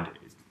God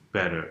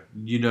better?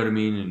 You know what I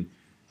mean? And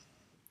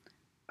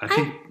I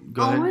think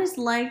go ahead. Always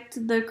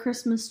liked the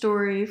Christmas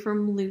story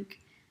from Luke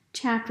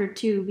chapter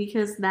 2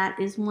 because that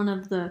is one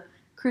of the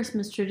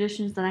Christmas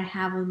traditions that I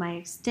have with my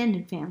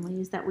extended family,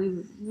 is that we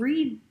would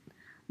read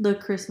the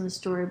Christmas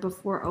story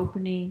before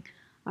opening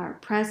our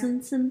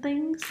presents and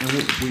things.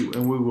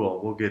 And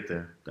we'll get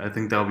there. I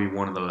think that'll be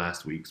one of the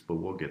last weeks, but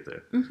we'll get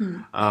there.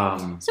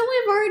 Mm-hmm. So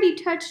we've already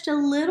touched a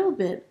little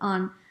bit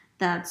on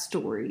that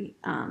story.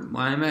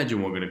 I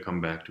imagine we're going to come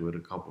back to it a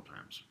couple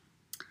times.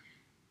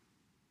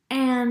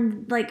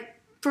 And like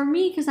for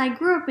me, because I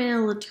grew up in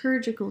a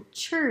liturgical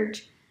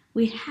church,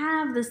 we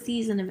have the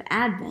season of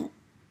Advent,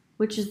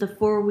 which is the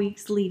 4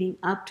 weeks leading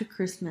up to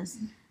Christmas.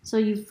 So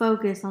you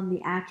focus on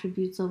the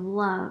attributes of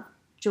love,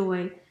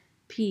 joy,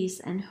 peace,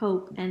 and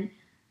hope. And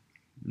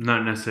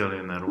not necessarily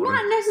in that order.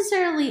 Not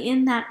necessarily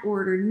in that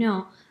order,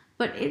 no.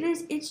 But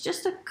it's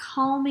just a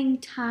calming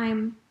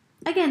time.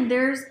 Again,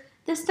 there's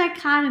this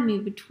dichotomy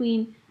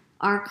between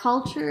our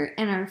culture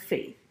and our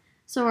faith.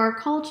 So our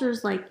culture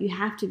is like you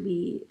have to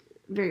be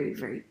very,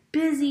 very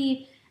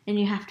busy and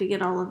you have to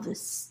get all of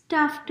this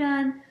stuff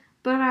done.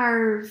 But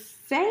our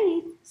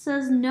faith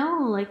says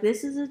no, like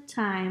this is a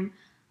time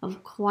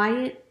of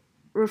quiet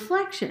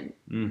reflection.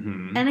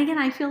 Mm-hmm. And again,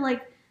 I feel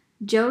like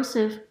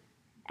Joseph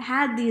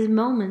had these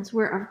moments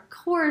where, of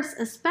course,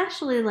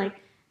 especially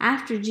like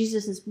after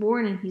Jesus is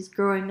born and he's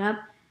growing up,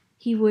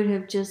 he would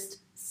have just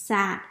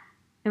sat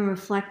and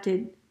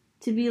reflected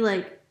to be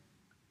like,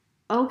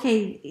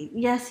 okay,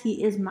 yes,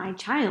 he is my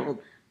child,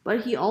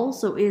 but he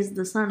also is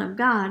the Son of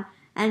God.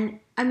 And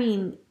I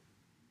mean,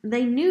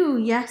 they knew,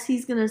 yes,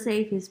 he's going to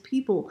save his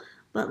people.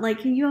 But like,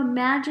 can you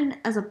imagine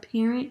as a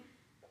parent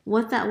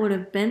what that would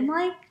have been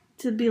like?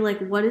 To be like,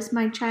 what is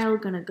my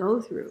child going to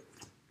go through?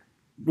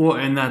 Well,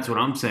 and that's what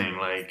I'm saying.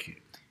 Like,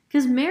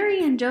 because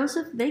Mary and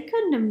Joseph, they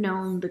couldn't have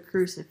known the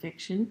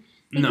crucifixion.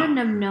 They couldn't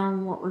have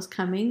known what was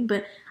coming.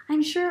 But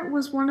I'm sure it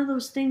was one of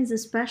those things,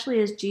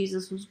 especially as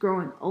Jesus was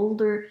growing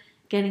older,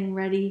 getting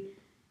ready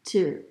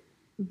to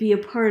be a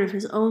part of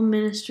his own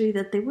ministry,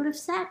 that they would have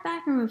sat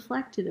back and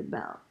reflected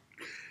about.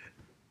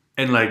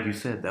 And like you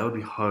said, that would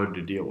be hard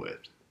to deal with.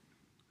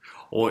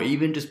 Or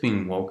even just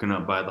being woken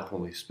up by the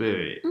Holy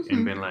Spirit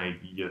and being like,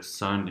 your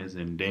son is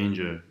in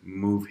danger,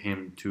 move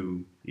him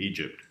to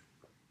Egypt.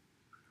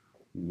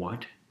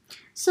 What?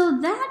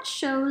 So that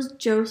shows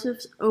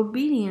Joseph's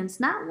obedience,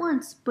 not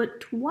once, but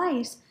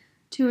twice,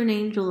 to an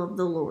angel of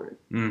the Lord.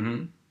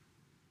 Mm-hmm.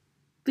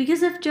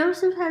 Because if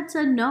Joseph had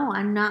said, no,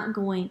 I'm not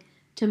going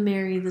to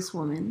marry this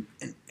woman,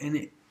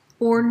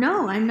 or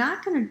no, I'm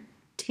not going to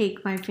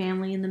take my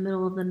family in the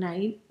middle of the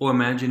night. Or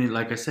imagine it,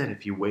 like I said,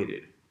 if you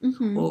waited.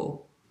 Mm-hmm.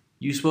 Well,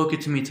 you spoke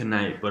it to me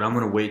tonight, but I'm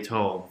going to wait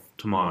till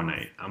tomorrow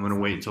night. I'm going to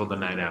wait till the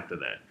night after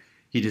that.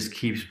 He just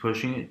keeps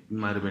pushing it. It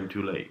might have been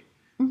too late.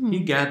 Mm-hmm. He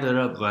gathered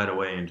up right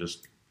away and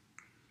just,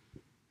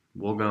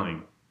 we're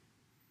going.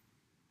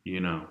 You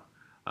know.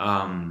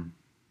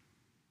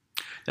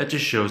 That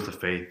just shows the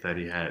faith that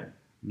he had,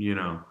 you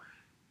know.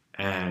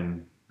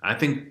 And I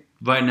think,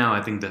 right now,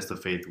 I think that's the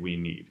faith we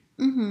need.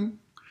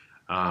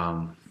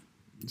 Mm-hmm.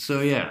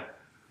 So, yeah.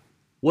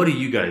 What are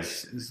you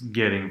guys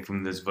getting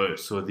from this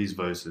verse or these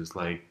verses?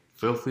 Like,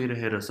 feel free to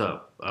hit us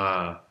up.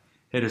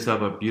 Hit us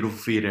up at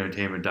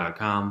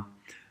beautifulfeedentertainment.com.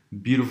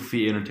 Beautiful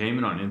Feet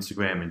Entertainment on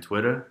Instagram and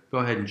Twitter. Go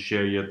ahead and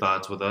share your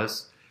thoughts with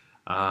us.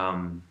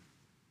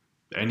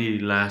 Any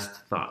last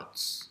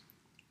thoughts?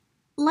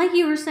 Like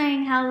you were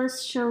saying, how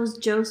this shows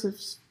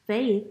Joseph's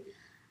faith,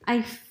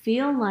 I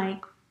feel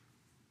like,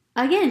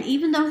 again,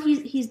 even though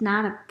he's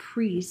not a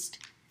priest,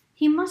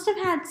 he must have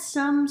had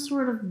some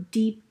sort of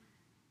deep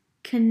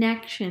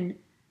connection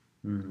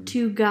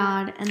to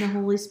God and the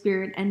Holy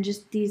Spirit and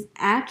just these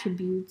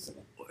attributes.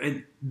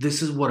 And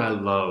this is what I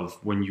love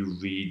when you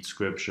read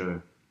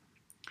Scripture,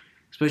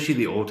 especially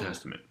the Old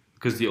Testament.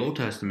 Because the Old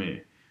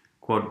Testament,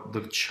 quote,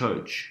 the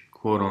church,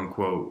 quote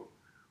unquote,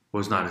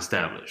 was not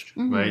established,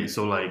 right?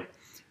 So, like,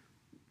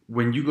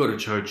 when you go to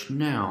church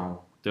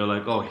now, they're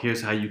like, oh,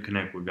 here's how you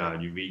connect with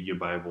God. You read your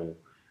Bible,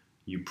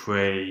 you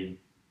pray,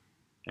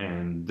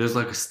 and there's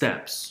like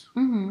steps.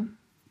 Mm-hmm.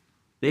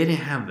 They didn't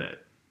have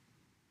that.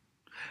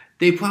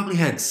 They probably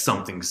had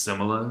something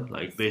similar.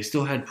 Like, they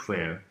still had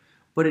prayer,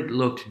 but it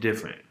looked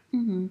different.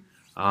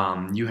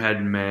 Mm-hmm. You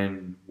had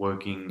men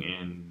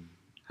working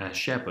as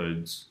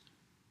shepherds,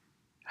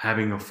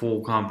 having a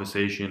full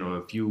conversation or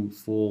a few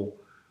full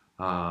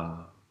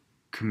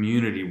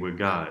community with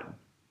God,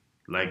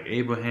 like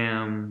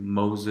Abraham,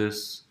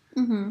 Moses.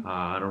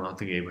 I don't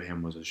think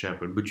Abraham was a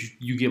shepherd, but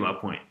you get my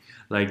point.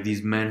 Like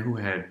these men who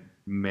had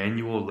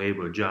manual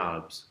labor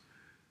jobs,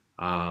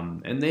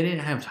 and they didn't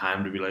have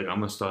time to be like,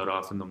 I'm gonna start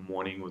off in the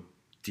morning with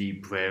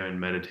deep prayer and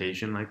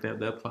meditation like that.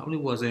 That probably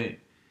wasn't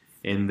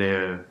in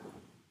their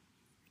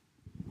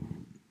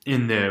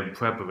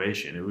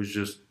preparation. It was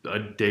just a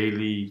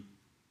daily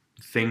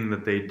thing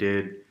that they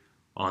did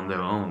on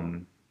their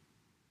own.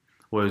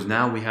 Whereas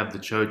now we have the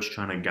church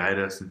trying to guide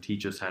us and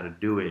teach us how to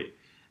do it,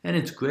 and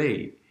it's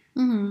great.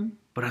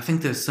 But I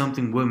think there's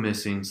something we're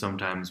missing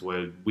sometimes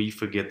where we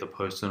forget the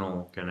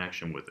personal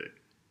connection with it.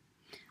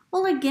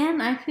 Well,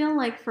 again, I feel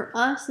like for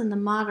us in the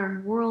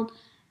modern world,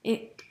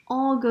 it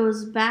all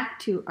goes back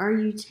to, are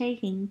you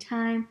taking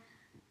time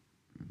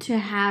to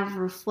have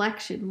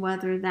reflection,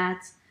 whether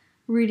that's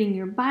reading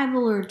your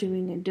Bible or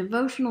doing a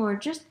devotional or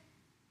just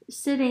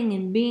sitting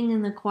and being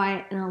in the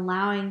quiet and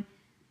allowing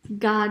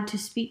God to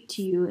speak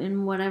to you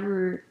in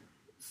whatever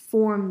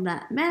form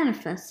that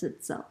manifests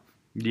itself.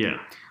 Yeah.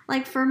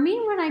 Like for me,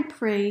 when I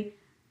pray,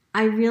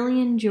 I really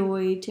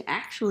enjoy to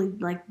actually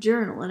like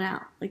journal it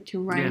out, like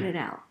to write it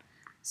out.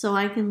 So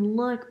I can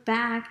look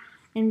back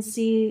and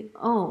see,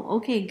 oh,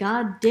 okay,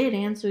 God did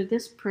answer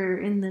this prayer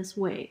in this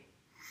way.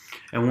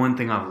 And one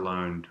thing I've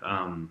learned,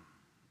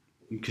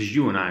 because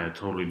you and I are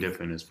totally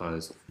different as far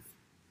as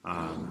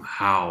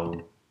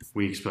how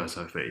we express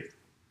our faith.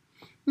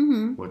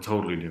 We're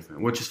totally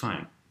different, which is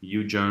fine.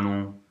 You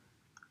journal.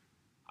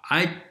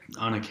 I,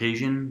 on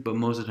occasion, but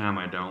most of the time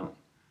I don't.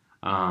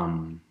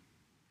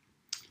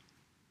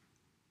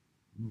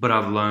 But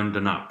I've learned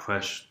to not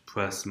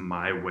press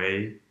my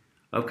way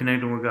of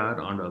connecting with God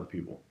onto other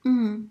people.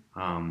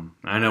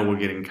 I know we're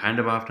getting kind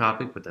of off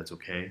topic, but that's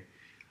okay.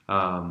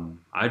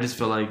 I just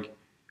feel like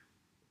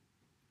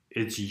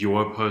it's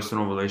your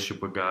personal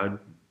relationship with God.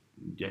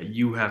 Yeah,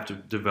 you have to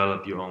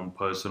develop your own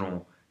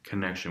personal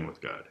connection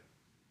with God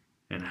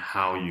and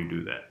how you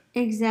do that.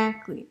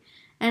 Exactly.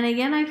 And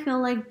again, I feel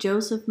like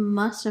Joseph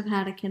must have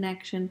had a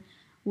connection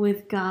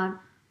with God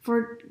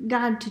for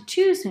God to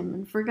choose him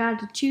and for God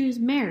to choose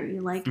Mary.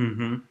 Like,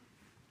 And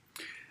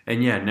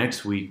yeah,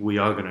 next week we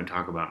are going to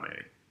talk about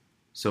Mary.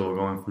 So we're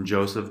going from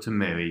Joseph to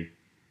Mary,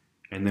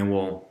 and then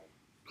we'll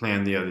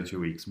plan the other 2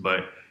 weeks.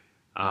 But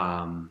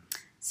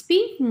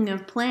speaking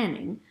of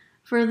planning,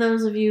 for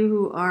those of you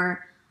who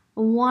are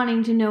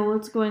wanting to know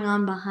what's going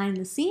on behind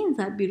the scenes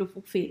at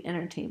Beautiful Feet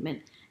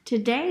Entertainment,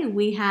 today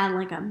we had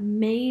like a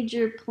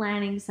major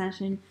planning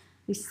session.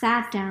 We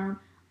sat down,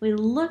 we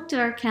looked at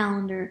our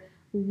calendar.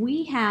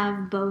 We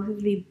have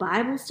both the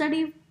Bible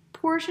study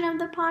portion of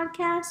the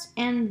podcast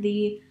and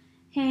the,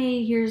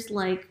 hey, here's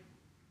like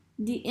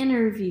the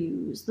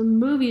interviews, the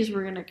movies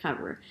we're going to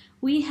cover.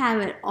 We have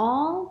it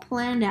all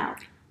planned out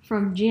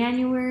from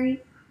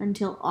January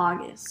until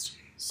August.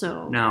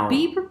 So now,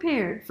 be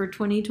prepared for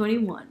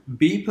 2021.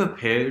 Be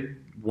prepared,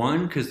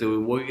 one, because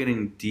we're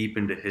getting deep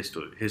into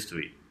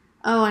history.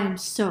 Oh, I'm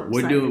so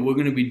excited. We're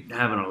going to be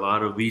having a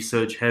lot of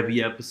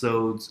research-heavy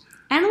episodes.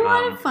 And a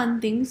lot of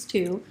fun things,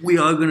 too. We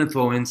are going to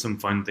throw in some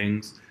fun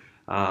things.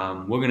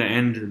 We're going to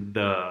end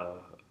the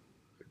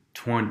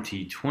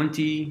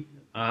 2020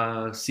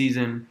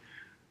 season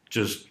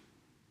just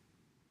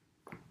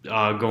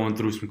going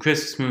through some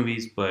Christmas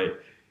movies,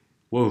 but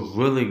we're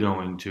really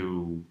going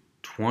to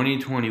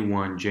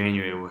 2021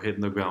 January. We're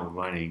hitting the ground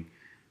running,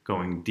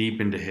 going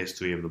deep into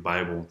history of the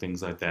Bible,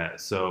 things like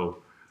that.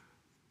 So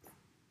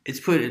it's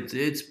going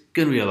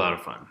to be a lot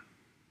of fun.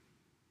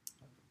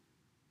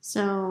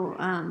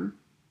 So,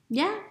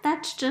 yeah,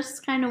 that's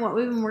just kind of what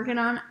we've been working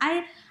on.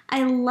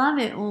 I love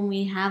it when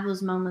we have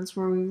those moments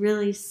where we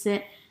really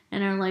sit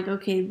and are like,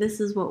 okay, this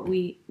is what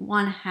we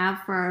want to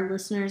have for our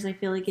listeners. I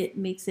feel like it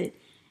makes it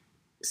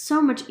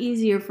so much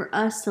easier for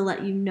us to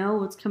let you know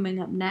what's coming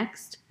up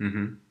next.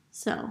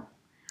 So,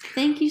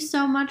 thank you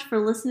so much for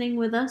listening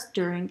with us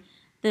during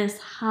this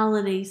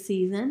holiday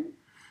season.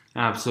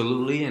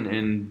 Absolutely.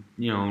 And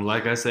you know,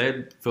 like I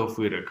said, feel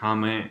free to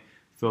comment.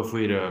 Feel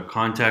free to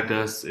contact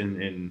us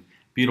in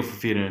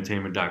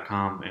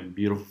beautifulfeetentertainment.com and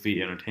Beautiful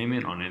Feet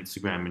Entertainment on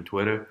Instagram and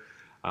Twitter.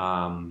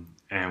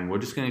 And we're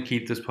just going to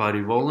keep this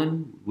party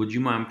rolling. Would you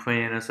mind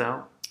praying us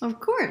out? Of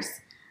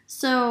course.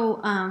 So,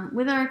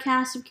 with our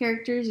cast of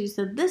characters, you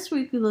said this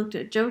week we looked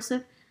at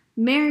Joseph.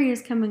 Mary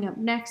is coming up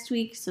next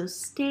week, so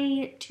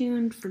stay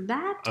tuned for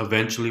that.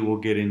 Eventually, we'll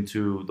get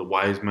into the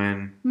wise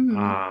men.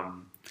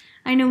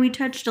 I know we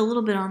touched a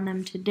little bit on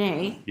them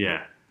today.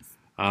 Yeah.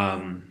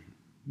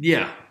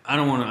 Yeah. I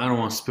don't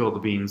want to spill the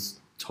beans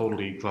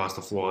totally across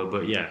the floor,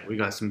 but yeah, we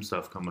got some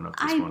stuff coming up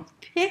this month.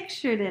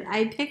 Pictured it.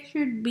 I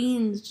pictured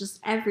beans just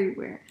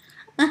everywhere.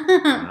 All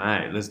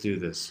right, let's do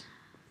this.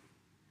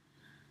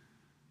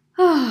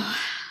 Oh,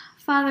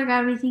 Father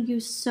God, we thank you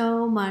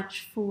so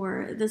much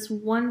for this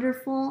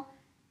wonderful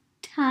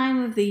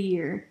time of the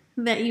year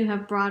that you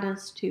have brought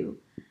us to,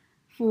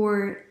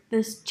 for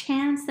this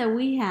chance that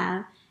we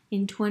have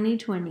in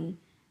 2020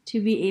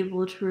 to be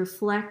able to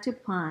reflect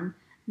upon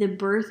the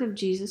birth of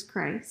Jesus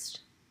Christ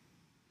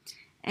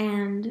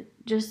and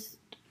just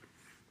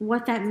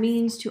what that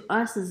means to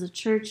us as a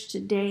church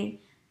today,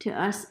 to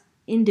us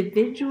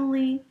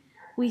individually.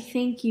 We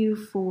thank you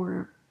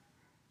for,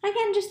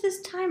 again, just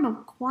this time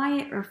of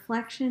quiet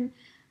reflection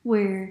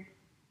where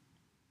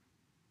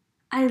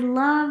I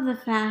love the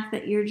fact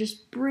that you're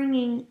just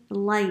bringing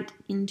light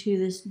into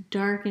this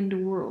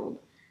darkened world.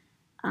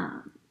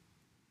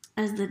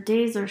 As the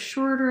days are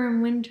shorter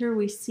in winter,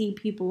 we see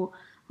people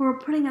who are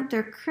putting up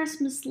their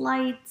Christmas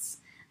lights.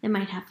 They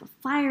might have a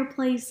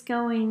fireplace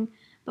going,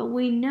 but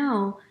we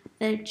know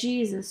that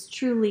Jesus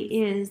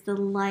truly is the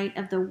light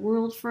of the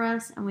world for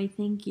us, and we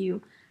thank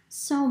you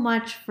so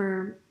much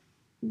for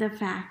the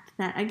fact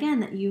that, again,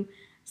 that you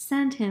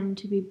sent him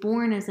to be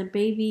born as a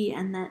baby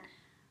and that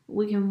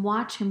we can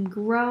watch him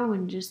grow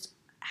and just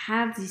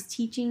have these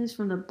teachings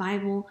from the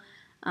Bible.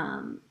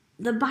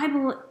 The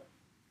Bible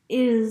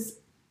is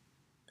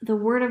the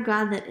Word of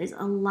God that is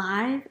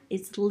alive,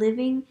 it's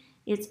living,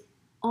 it's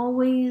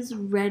always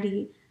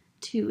ready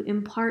to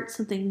impart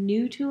something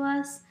new to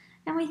us.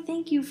 And we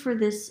thank you for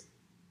this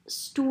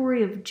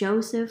story of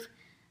Joseph,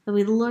 that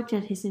we looked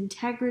at his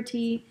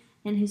integrity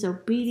and his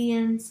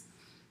obedience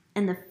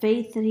and the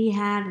faith that he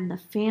had and the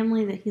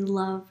family that he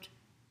loved.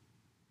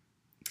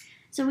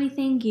 So we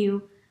thank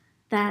you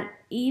that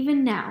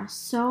even now,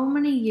 so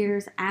many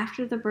years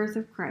after the birth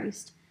of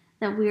Christ,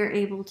 that we are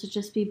able to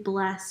just be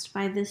blessed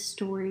by this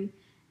story.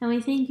 And we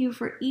thank you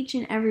for each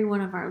and every one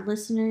of our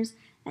listeners,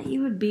 that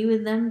you would be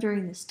with them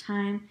during this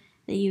time,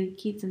 that you would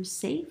keep them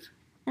safe,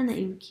 and that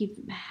you would keep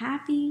them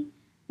happy,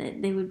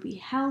 that they would be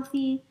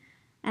healthy,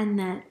 and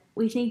that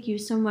we thank you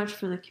so much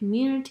for the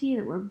community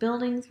that we're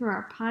building through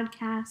our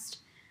podcast.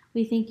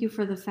 We thank you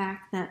for the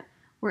fact that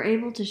we're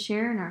able to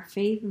share in our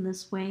faith in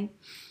this way.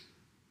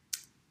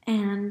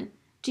 And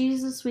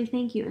Jesus, we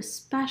thank you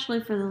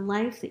especially for the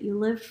life that you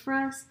lived for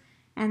us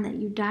and that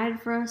you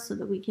died for us so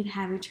that we could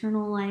have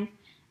eternal life.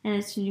 And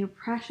it's in your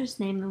precious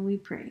name that we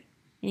pray.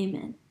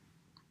 Amen.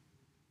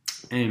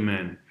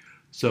 Amen.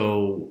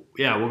 So,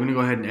 yeah, we're going to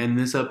go ahead and end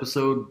this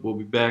episode. We'll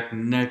be back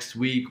next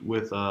week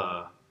with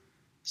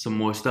some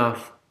more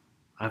stuff.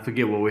 I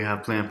forget what we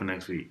have planned for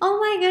next week. Oh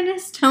my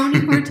goodness,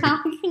 Tony, we're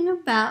talking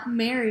about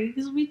Mary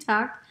because we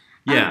talked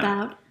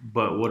about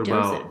but what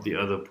Joseph. about the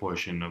other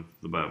portion of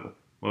the Bible?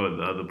 Or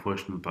the other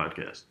portion of the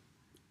podcast?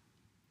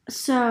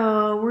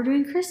 So, we're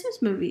doing Christmas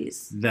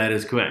movies. That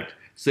is correct.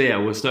 So, yeah,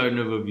 we're starting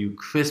to review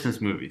Christmas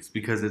movies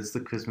because it's the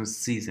Christmas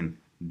season.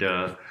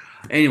 Duh.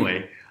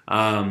 Anyway,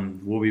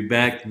 we'll be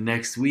back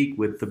next week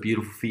with the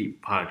Beautiful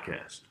Feet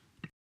podcast.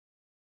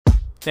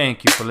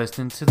 Thank you for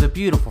listening to the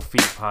Beautiful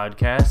Feet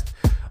podcast,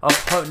 a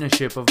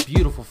partnership of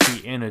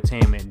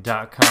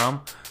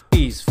BeautifulFeetEntertainment.com.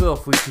 Please feel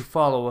free to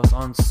follow us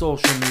on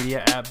social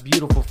media at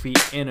Beautiful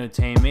Feet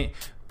Entertainment.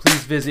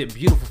 Please visit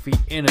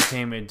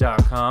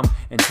BeautifulFeetEntertainment.com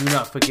and do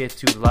not forget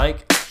to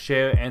like,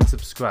 share, and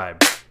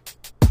subscribe.